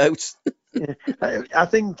scuttling a goat. Yeah. I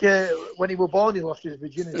think when he was born, he lost his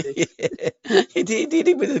virginity. Yeah. He did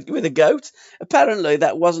it with a goat. Apparently,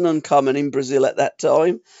 that wasn't uncommon in Brazil at that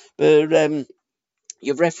time. But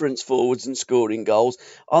you've referenced forwards and scoring goals.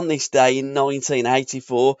 On this day in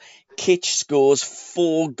 1984, Kitch scores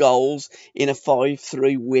 4 goals in a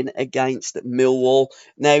 5-3 win against Millwall.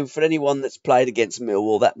 Now, for anyone that's played against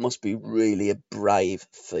Millwall, that must be really a brave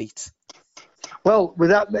feat. Well,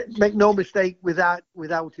 make no mistake, without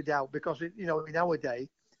a doubt, because in our day,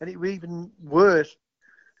 and it was even worse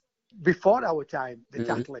before our time, the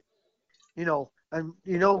tackling. And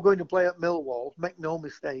going to play at Millwall, make no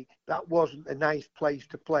mistake, that wasn't a nice place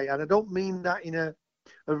to play. And I don't mean that in a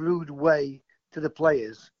rude way to the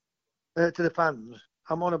players, to the fans.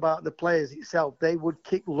 I'm on about the players itself. They would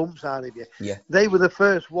kick lumps out of you. Yeah. They were the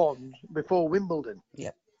first ones before Wimbledon.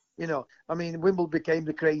 Yeah. Wimbledon became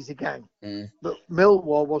the crazy gang. But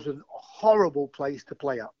Millwall was a horrible place to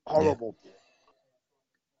play at. Horrible. Yeah.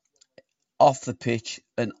 Off the pitch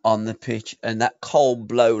and on the pitch, and that cold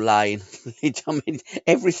blow lane.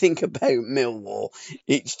 Everything about Millwall,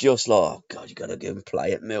 it's just like, oh God, you got to go and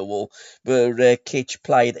play at Millwall. But Kitch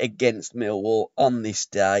played against Millwall on this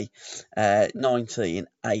day,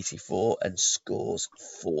 1984, and scores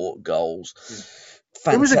 4 goals.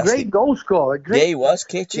 Fantastic. He was a great goal scorer. Yeah, he was,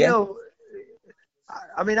 Kitch, yeah.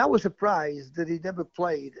 I was surprised that he never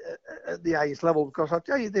played at the highest level, because I'll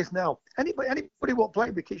tell you this now. Anybody won't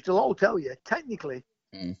play with Kitch, they'll all tell you, technically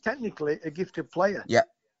a gifted player. Yeah.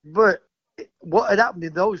 But what had happened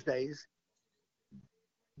in those days,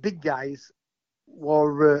 big guys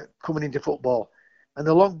were coming into football, and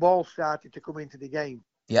the long ball started to come into the game.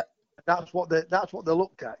 Yeah. That's what they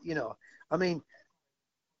looked at, I mean,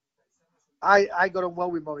 I got on well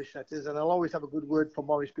with Morris Setters, and I'll always have a good word for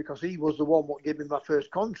Morris, because he was the one what gave me my first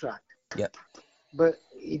contract. Yep. But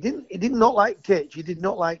he did not like Kitch. He did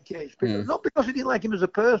not like Kitch. Not because he didn't like him as a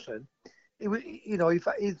person. He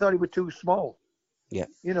thought he was too small. Yeah.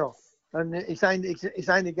 And he signed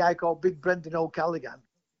a guy called Big Brendan O'Callaghan,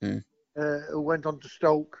 who went on to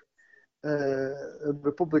Stoke,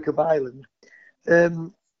 Republic of Ireland,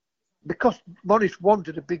 because Morris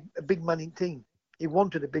wanted a big man in team. He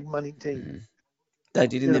wanted a big man in team. They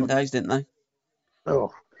did in them days, didn't they?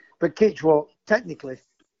 Oh, but Kitch, well, technically,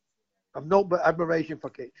 I've no but admiration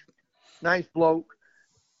for Kitch. Nice bloke,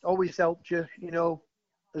 always helped you.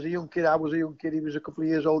 As a young kid, I was a young kid. He was a couple of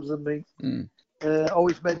years older than me.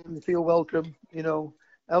 Always made me feel welcome.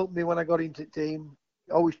 Helped me when I got into the team.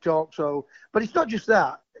 Always talked. So, but it's not just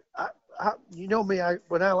that. Me,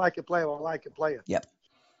 when I like a player, I like a player. Yep.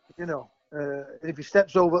 And if he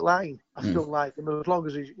steps over the line, I still like him, as long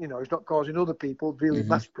as he's not causing other people really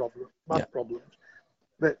mass problems.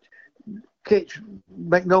 But Kitch,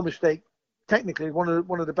 make no mistake, technically one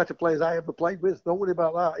of the better players I ever played with. Don't worry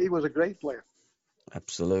about that. He was a great player.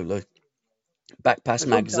 Absolutely. Back Pass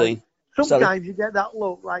And sometimes, magazine. Sorry. sometimes you get that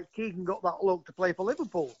look, like Keegan got that look to play for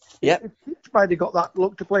Liverpool. Yep. If Keegan got that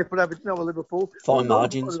look to play for Everton or Liverpool, Fine who knows what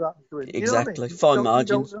margins. would have happened to him? You know what I Exactly. mean? Fine You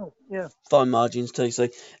margins. don't know. Yeah. Fine margins,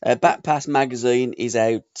 TC. Back Pass magazine is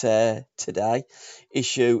out today.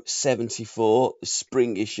 Issue 74,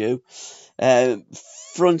 spring issue.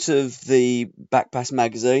 Front of the Back Pass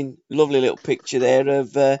magazine, lovely little picture there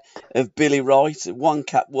of Billy Wright, one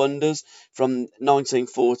cap wonders from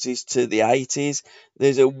 1940s to the 80s.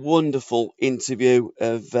 There's a wonderful interview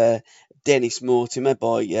of Dennis Mortimer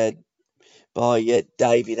by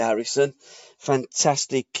David Harrison.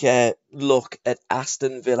 Fantastic look at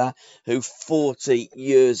Aston Villa, who 40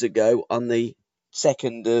 years ago, on the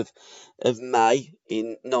 2nd of May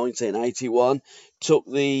in 1981, took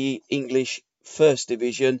the English First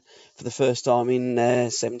Division for the first time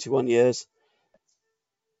in 71 years.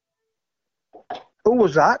 Who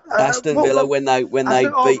was that? Aston Villa when they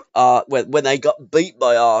got beat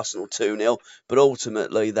by Arsenal 2-0, but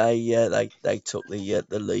ultimately they took the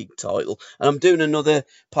league title. And I'm doing another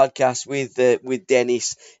podcast with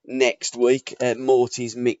Dennis next week.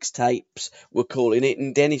 Morty's mixtapes, we're calling it,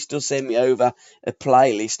 and Dennis does send me over a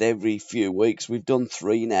playlist every few weeks. We've done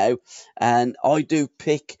 3 now, and I do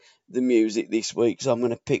pick the music this week, so I'm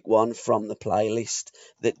going to pick one from the playlist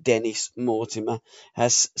that Dennis Mortimer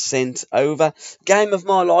has sent over. Game of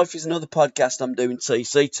My Life is another podcast I'm doing,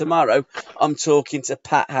 TC. Tomorrow I'm talking to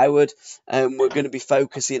Pat Howard, and we're going to be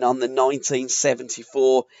focusing on the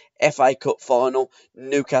 1974 FA Cup final,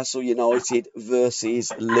 Newcastle United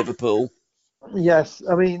versus Liverpool. Yes,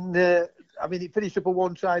 I mean it finished up a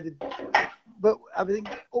one-sided. But I think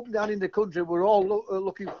up and down in the country, we're all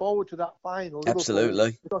looking forward to that final. Absolutely.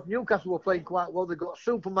 Liverpool, because Newcastle were playing quite well. They've got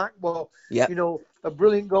Super Macwell, Yep. A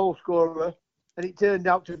brilliant goal scorer. And it turned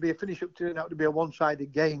out to be a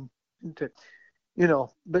one-sided game, didn't it?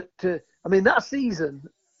 But I mean, that season,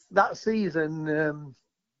 like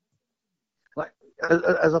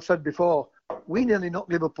as I've said before, we nearly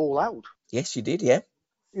knocked Liverpool out. Yes, you did, yeah.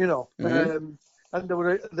 Mm-hmm. And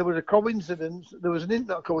there was a coincidence. There was an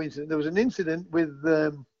incident with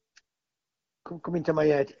coming to my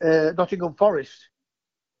head, Nottingham Forest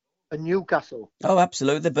and Newcastle. Oh,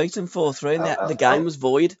 absolutely. They beat them 4-3, and the game was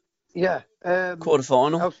void. Yeah. Quarter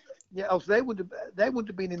final. Else they would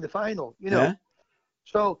have been in the final. Yeah.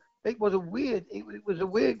 So it was a weird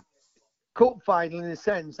cup final in a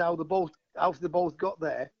sense how they both got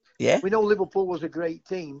there. Yeah. We know Liverpool was a great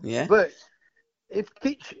team. Yeah. But if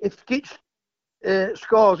Kitch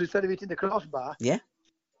scores instead of hitting the crossbar, yeah,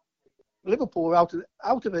 Liverpool were out of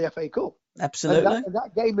the FA Cup. Absolutely. And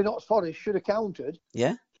that game in Oxford Forest should have counted.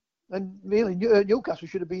 Yeah. And really, Newcastle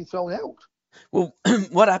should have been thrown out. Well,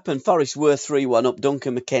 what happened? Forest were 3-1 up.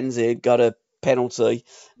 Duncan McKenzie had got a penalty,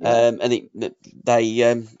 and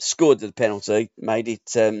they scored the penalty, made it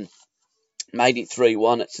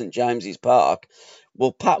 3-1 at St James's Park.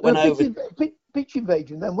 Well, Pat went over. Pitch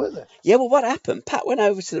invasion then, weren't they? Yeah, well, what happened? Pat went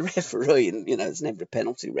over to the referee, and there's never a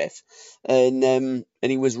penalty ref, and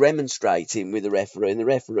he was remonstrating with the referee, and the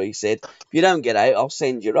referee said, "If you don't get out, I'll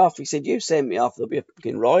send you off." He said, "You send me off, there'll be a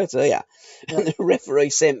fucking riot here." Yeah. And the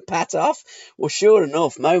referee sent Pat off. Well, sure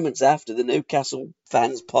enough, moments after the Newcastle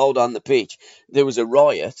fans piled on the pitch, there was a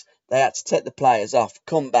riot. They had to take the players off,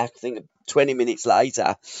 come back, I think 20 minutes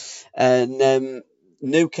later, and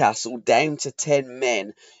Newcastle, down to 10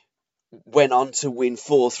 men, went on to win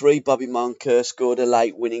 4-3. Bobby Moncur scored a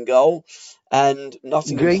late winning goal. And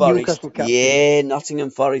Nottingham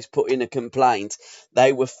Forest put in a complaint.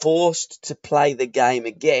 They were forced to play the game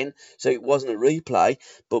again, so it wasn't a replay.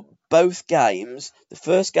 But both games, the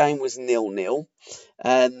first game was 0-0,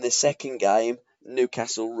 and the second game,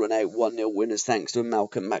 Newcastle run out 1-0 winners thanks to a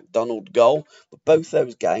Malcolm MacDonald goal. But both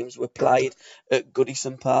those games were played at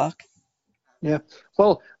Goodison Park. Yeah.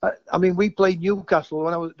 Well, I mean, we played Newcastle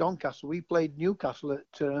when I was at Doncaster. We played Newcastle at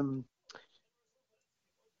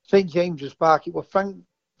St James's Park. It was Frank.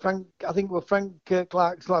 I think it was Frank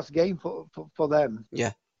Clark's last game for them.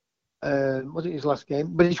 Yeah. Was it his last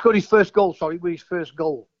game? But he scored his first goal. Sorry, with his first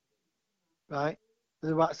goal. Right.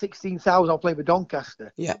 There's about 16,000. I played with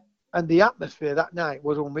Doncaster. Yeah. And the atmosphere that night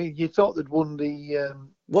was unreal. You thought they'd won the.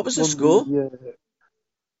 What was the score?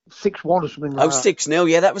 6-1 or something like that. 6-0,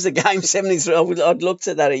 yeah, that was the game, 73. I'd looked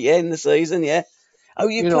at that in the season, yeah. Oh,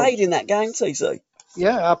 you played in that game, TC?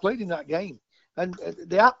 Yeah, I played in that game. And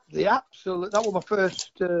the absolute, that was my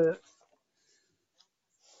first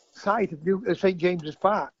sight of St James's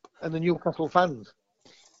Park and the Newcastle fans.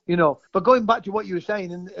 You know, but going back to what you were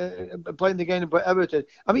saying and playing the game about Everton,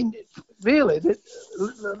 I mean, really,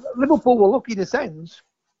 Liverpool were lucky in a sense,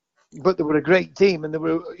 but they were a great team and they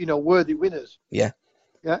were, worthy winners. Yeah.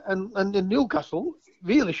 Yeah, and Newcastle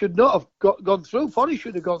really should not have gone through. Forest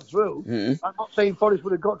should have gone through. Mm-hmm. I'm not saying Forest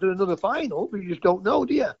would have got to another final, but you just don't know,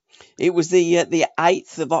 do you? It was the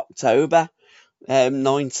 8th of October,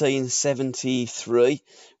 1973,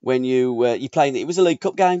 when you played. It was a League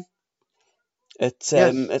Cup game at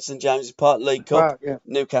St James's Park, League Cup. Right, yeah.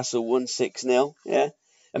 Newcastle won 6-0. Yeah.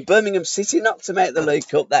 And Birmingham City knocked them out of the League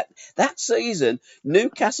Cup that season.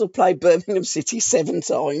 Newcastle played Birmingham City 7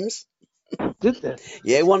 times. Did they?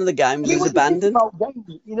 Yeah, one of the games was abandoned.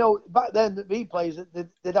 Games, back then, the replays,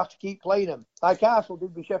 they'd have to keep playing them. Like Arsenal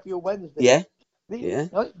did with Sheffield Wednesday. Yeah.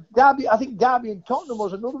 Derby, I think Derby and Tottenham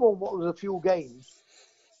was another one. What was a few games?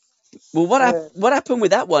 Well, what happened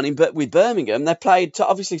with that one with Birmingham? They played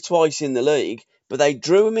obviously twice in the league, but they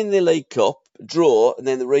drew them in the League Cup, and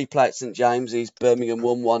then the replay at St James's. Birmingham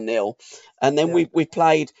won 1-0, and then we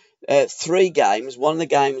played 3 games. One of the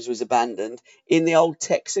games was abandoned in the old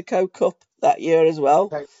Texaco Cup that year as well.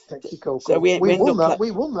 Texaco Cup. So we won that.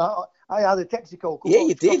 We won that. I had a Texaco Cup. Yeah,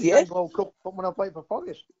 you did. Yeah. Cup when I played for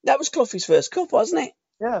Forest. That was Clough's first cup, wasn't it?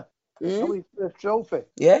 Yeah. That was his trophy.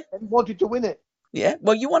 Yeah. And he wanted to win it. Yeah,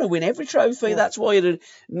 well, you want to win every trophy. Yeah. That's why it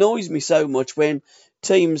annoys me so much when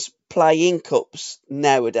teams play in cups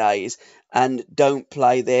nowadays and don't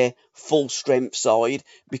play their full strength side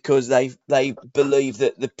because they believe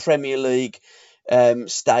that the Premier League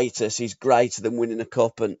status is greater than winning a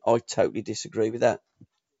cup, and I totally disagree with that.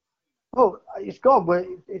 Well, it's gone. Where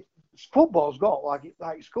football's got like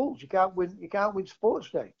schools. You can't win sports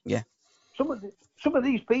day. Yeah. Some of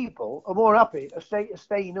these people are more happy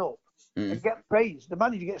staying up. And get praised. The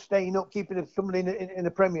manager gets staying up, keeping somebody in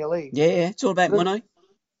the Premier League. Yeah, it's all about money.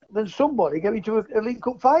 Then somebody getting to a League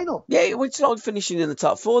Cup final. Yeah, it's like finishing in the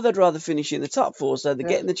top 4. They'd rather finish in the top 4, so they're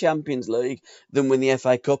getting the Champions League than win the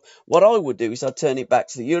FA Cup. What I would do is I'd turn it back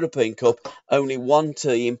to the European Cup. Only one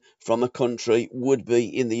team from a country would be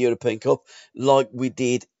in the European Cup, like we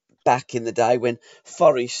did back in the day when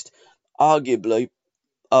Forest, arguably,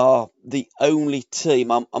 are the only team,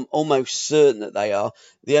 I'm almost certain that they are,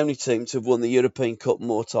 the only team to have won the European Cup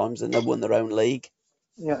more times than they've won their own league.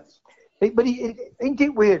 Yeah. But ain't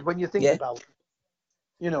it weird when you think about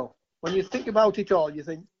it? When you think about it all, you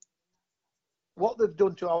think, what they've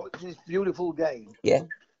done to this beautiful game. Yeah.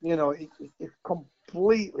 It's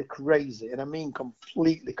completely crazy, and I mean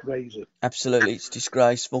completely crazy. Absolutely, it's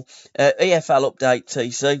disgraceful. EFL update,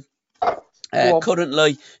 TC.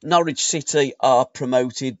 Currently, Norwich City are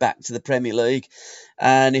promoted back to the Premier League,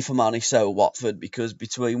 and if I'm honest, so are Watford, because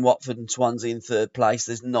between Watford and Swansea in 3rd place,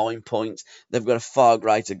 there's 9 points. They've got a far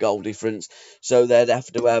greater goal difference, so they'd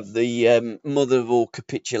have to have the mother of all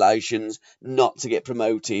capitulations not to get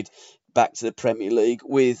promoted back to the Premier League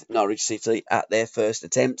with Norwich City at their first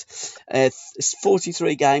attempt.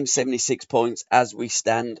 43 games, 76 points as we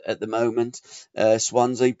stand at the moment.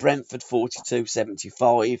 Swansea, Brentford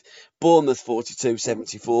 42-75, Bournemouth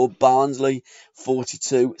 42-74, Barnsley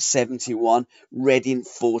 42-71, Reading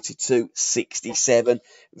 42-67.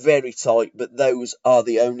 Very tight, but those are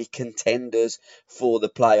the only contenders for the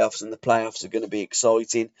playoffs, and the playoffs are going to be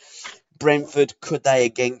exciting. Brentford, could they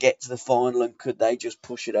again get to the final, and could they just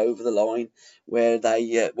push it over the line where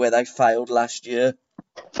they failed last year?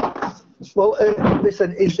 Well,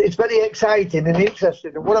 listen, it's very exciting and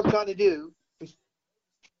interesting, and what I'm trying to do is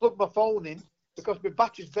plug my phone in because my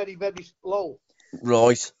battery's very, very low.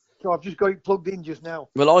 Right. So I've just got it plugged in just now.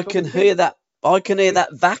 Well, I can hear that. I can hear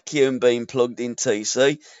that vacuum being plugged in,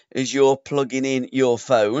 TC, as you're plugging in your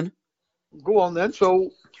phone. Go on then.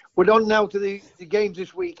 So we're on now to the games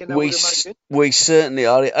this week. And we certainly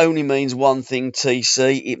are. It only means one thing,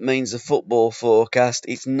 TC. It means the football forecast.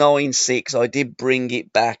 It's 9-6. I did bring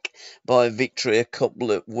it back by a victory a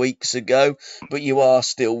couple of weeks ago, but you are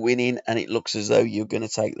still winning, and it looks as though you're going to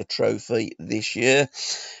take the trophy this year.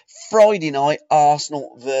 Friday night,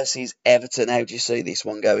 Arsenal versus Everton. How do you see this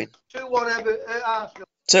one going? 2-1 Arsenal.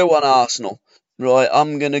 2-1 Arsenal. Right,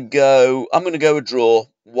 I'm gonna go a draw.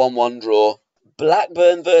 1-1 draw.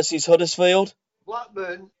 Blackburn versus Huddersfield.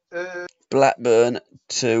 Blackburn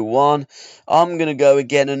 2-1. I'm going to go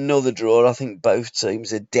again another draw. I think both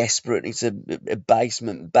teams are desperate. It's a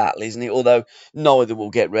basement battle, isn't it? Although neither will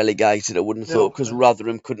get relegated, I wouldn't have thought, because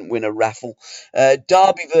Rotherham couldn't win a raffle.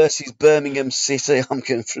 Derby versus Birmingham City. I'm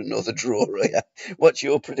going for another draw here. What's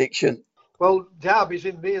your prediction? Well, Derby's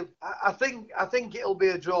in real. I think it'll be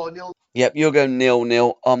a draw. Yep, you're going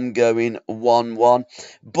 0-0. I'm going 1-1.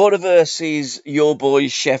 Borough versus your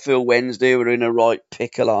boys Sheffield Wednesday are in a right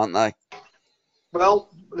pickle, aren't they? Well,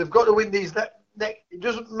 they've got to win these next. It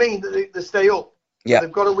doesn't mean that they stay up. Yeah.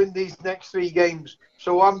 They've got to win these next 3 games.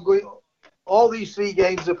 So I'm going. All these 3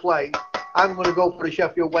 games are played. I'm going to go for a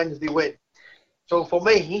Sheffield Wednesday win. So for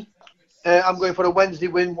me, I'm going for a Wednesday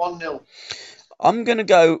win 1-0. I'm going to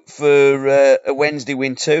go for a Wednesday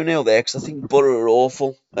win 2-0 there, because I think Borough are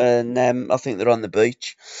awful, and I think they're on the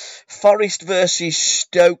beach. Forest versus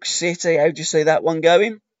Stoke City. How do you see that one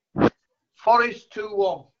going? Forest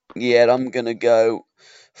 2-1. Yeah, I'm going to go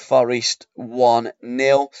Forest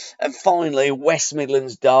 1-0. And finally, West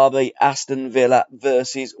Midlands derby, Aston Villa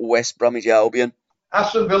versus West Bromwich Albion.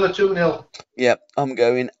 Aston Villa 2-0. Yeah, I'm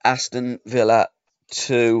going Aston Villa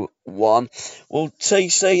 2-1. Well,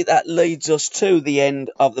 TC, that leads us to the end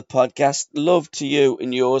of the podcast. Love to you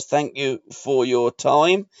and yours. Thank you for your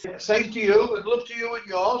time. Same to you, and love to you and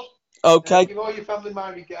yours. Okay. Give all your family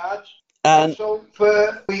my regards. And so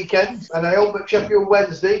for weekend, and I hope that Sheffield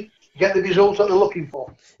Wednesday get the results that they're looking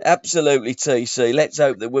for. Absolutely, TC. Let's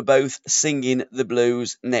hope that we're both singing the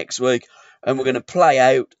blues next week, and we're going to play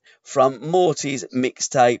out from Morty's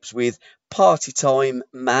mixtapes with Party Time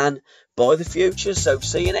Man by The Future. So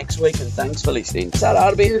see you next week, and thanks for listening.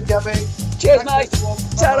 Ta-ra, Cheers, Gabby. Cheers, mate.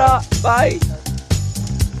 Ta-ra. Bye.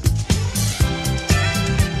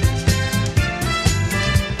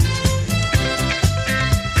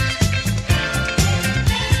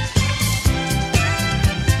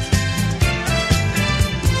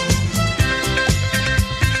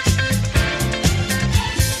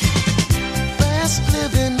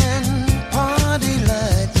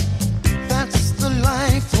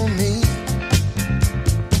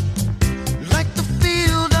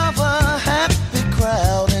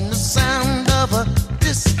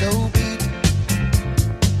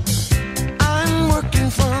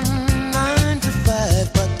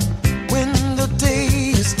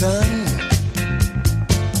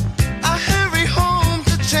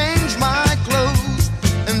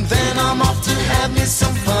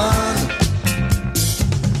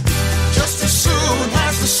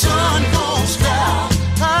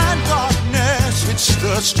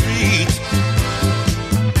 Street,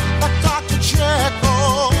 like Dr.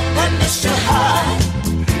 Jekyll and Mr. Hyde.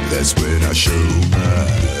 That's when I show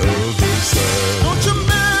my